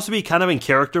you're supposed to be kind of in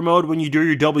character mode when you do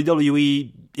your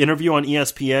WWE interview on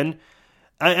ESPN,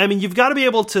 you've got to be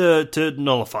able to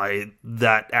nullify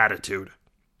that attitude.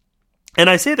 And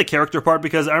I say the character part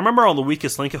because I remember on The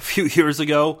Weakest Link a few years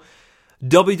ago,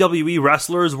 WWE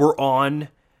wrestlers were on,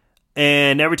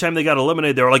 and every time they got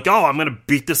eliminated, they were like, oh, I'm going to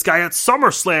beat this guy at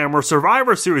SummerSlam or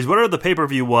Survivor Series, whatever the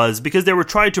pay-per-view was, because they were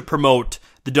trying to promote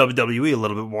the WWE a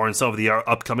little bit more in some of the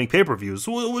upcoming pay-per-views,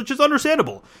 which is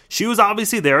understandable. She was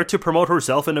obviously there to promote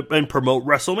herself and promote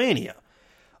WrestleMania.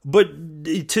 But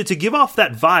to give off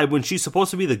that vibe when she's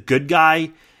supposed to be the good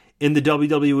guy in the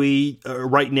WWE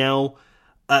right now,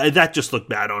 that just looked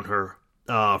bad on her.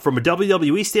 From a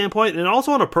WWE standpoint and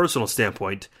also on a personal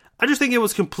standpoint, I just think it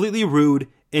was completely rude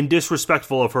and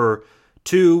disrespectful of her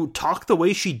to talk the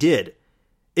way she did.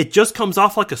 It just comes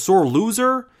off like a sore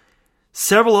loser.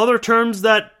 Several other terms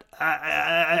that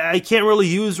I can't really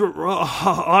use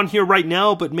on here right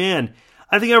now, but man,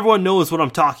 I think everyone knows what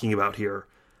I'm talking about here.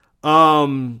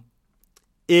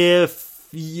 If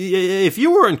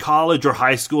you were in college or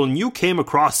high school and you came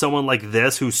across someone like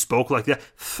this who spoke like that,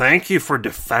 thank you for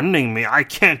defending me. I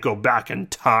can't go back in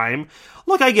time.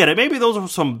 Look, I get it. Maybe those are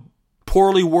some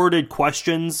poorly worded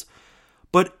questions,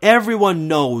 but everyone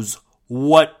knows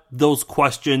what those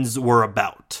questions were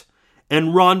about.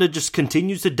 And Ronda just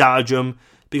continues to dodge them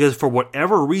because for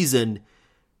whatever reason,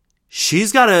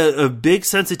 she's got a big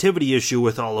sensitivity issue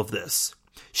with all of this.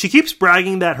 She keeps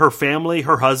bragging that her family,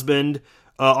 her husband,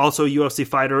 also a UFC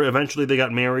fighter, eventually they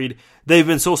got married. They've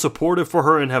been so supportive for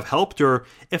her and have helped her.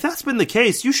 If that's been the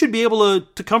case, you should be able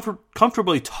to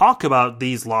comfortably talk about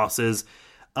these losses.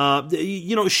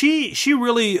 She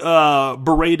really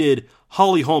berated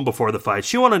Holly Holm before the fight.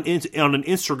 She went on an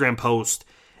Instagram post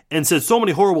and said so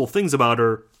many horrible things about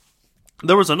her.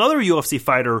 There was another UFC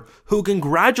fighter who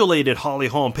congratulated Holly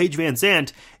Holm, Paige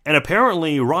VanZant, and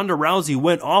apparently Ronda Rousey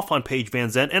went off on Paige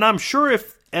VanZant, and I'm sure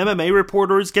if MMA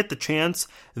reporters get the chance,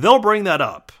 they'll bring that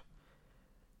up.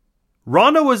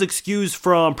 Ronda was excused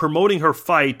from promoting her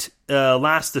fight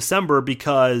last December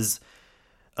because,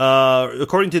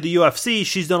 according to the UFC,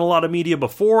 she's done a lot of media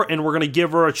before, and we're going to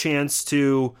give her a chance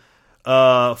to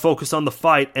focus on the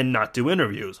fight and not do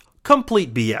interviews.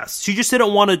 Complete BS. She just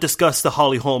didn't want to discuss the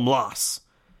Holly Holm loss.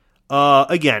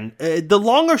 Again, the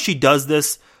longer she does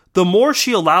this, the more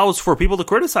she allows for people to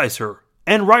criticize her.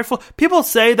 And people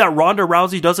say that Ronda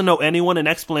Rousey doesn't know anyone in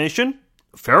explanation.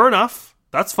 Fair enough.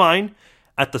 That's fine.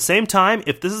 At the same time,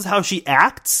 if this is how she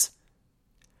acts,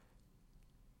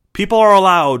 people are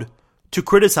allowed to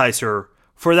criticize her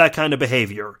for that kind of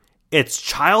behavior. It's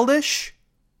childish.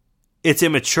 It's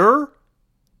immature.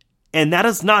 And that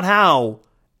is not how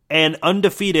an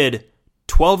undefeated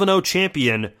 12-0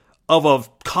 champion of a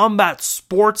combat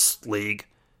sports league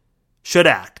should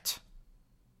act.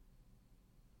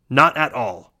 Not at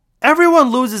all. Everyone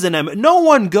loses in MMA. No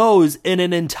one goes in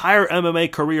an entire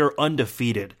MMA career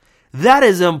undefeated. That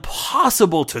is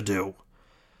impossible to do.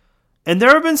 And there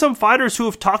have been some fighters who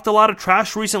have talked a lot of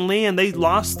trash recently and they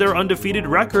lost their undefeated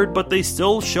record, but they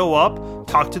still show up,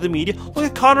 talk to the media. Look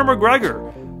at Conor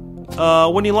McGregor.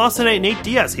 When he lost to Nate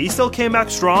Diaz, he still came back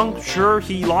strong. Sure,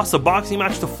 he lost a boxing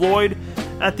match to Floyd.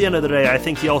 At the end of the day, I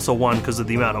think he also won because of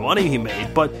the amount of money he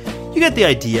made, but you get the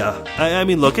idea. I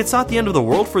mean, look, it's not the end of the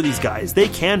world for these guys. They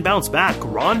can bounce back.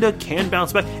 Ronda can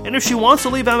bounce back. And if she wants to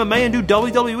leave MMA and do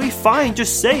WWE, fine,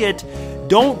 just say it.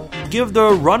 Don't give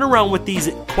the runaround with these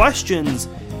questions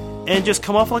and just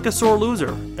come off like a sore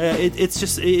loser.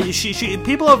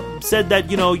 People have said that,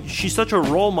 you know, she's such a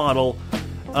role model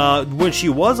when she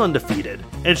was undefeated.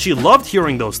 And she loved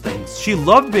hearing those things. She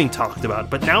loved being talked about.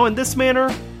 But now in this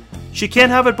manner, she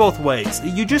can't have it both ways.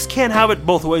 You just can't have it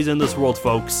both ways in this world,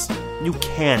 folks. You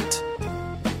can't.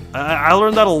 I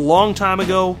learned that a long time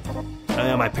ago.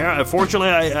 Fortunately,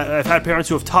 I've had parents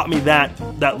who have taught me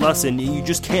that lesson. You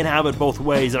just can't have it both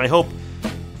ways. And I hope,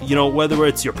 you know, whether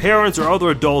it's your parents or other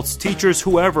adults, teachers,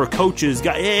 whoever, coaches,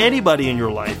 anybody in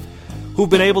your life who've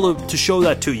been able to show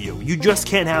that to you. You just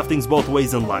can't have things both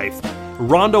ways in life.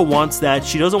 Ronda wants that.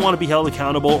 She doesn't want to be held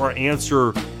accountable or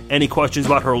answer any questions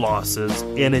about her losses,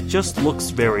 and it just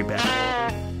looks very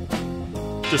bad.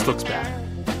 Just looks bad.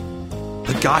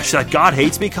 But gosh, that God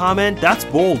hates me comment, that's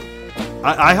bold.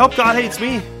 I hope God hates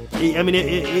me. I mean,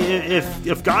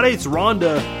 if God hates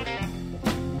Ronda,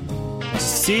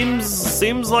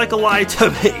 seems like a lie to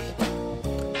me.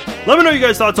 Let me know your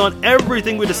guys' thoughts on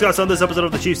everything we discussed on this episode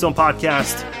of the Chiefs Zone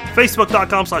Podcast.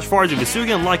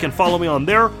 Facebook.com/FarzineVesugian. Like and follow me on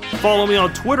there. Follow me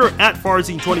on Twitter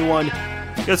 @Farzine21.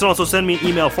 You guys can also send me an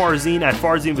email,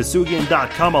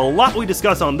 farzine@FarzineVesugian.com. A lot we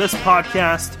discuss on this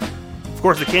podcast. Of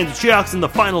course, the Kansas Seahawks in the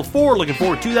Final Four. Looking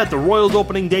forward to that. The Royals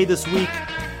opening day this week.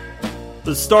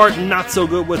 The start, not so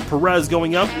good with Perez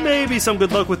going up. Maybe some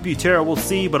good luck with Butera, we'll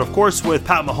see. But of course, with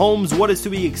Pat Mahomes, what is to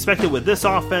be expected with this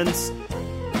offense?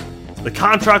 The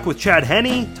contract with Chad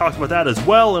Henne, talked about that as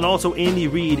well. And also Andy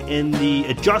Reid in the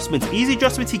adjustments. Easy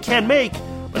adjustments he can make,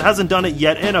 but hasn't done it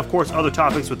yet. And of course, other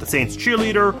topics with the Saints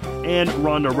cheerleader and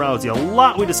Ronda Rousey. A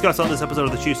lot we discussed on this episode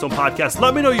of the Chiefs Zone Podcast.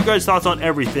 Let me know your guys' thoughts on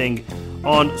everything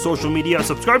on social media.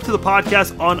 Subscribe to the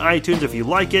podcast on iTunes if you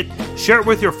like it. Share it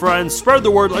with your friends. Spread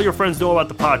the word. Let your friends know about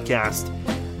the podcast.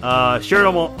 Share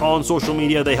them on social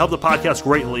media. They help the podcast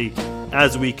greatly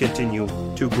as we continue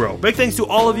to grow. Big thanks to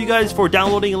all of you guys for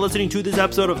downloading and listening to this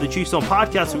episode of the Chiefs Zone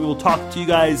Podcast. We will talk to you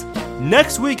guys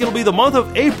next week. It'll be the month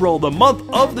of April, the month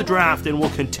of the draft, and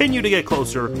we'll continue to get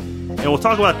closer. And we'll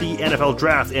talk about the NFL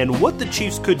draft and what the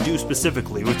Chiefs could do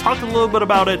specifically. We've talked a little bit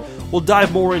about it. We'll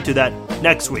dive more into that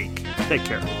next week. Take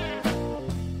care.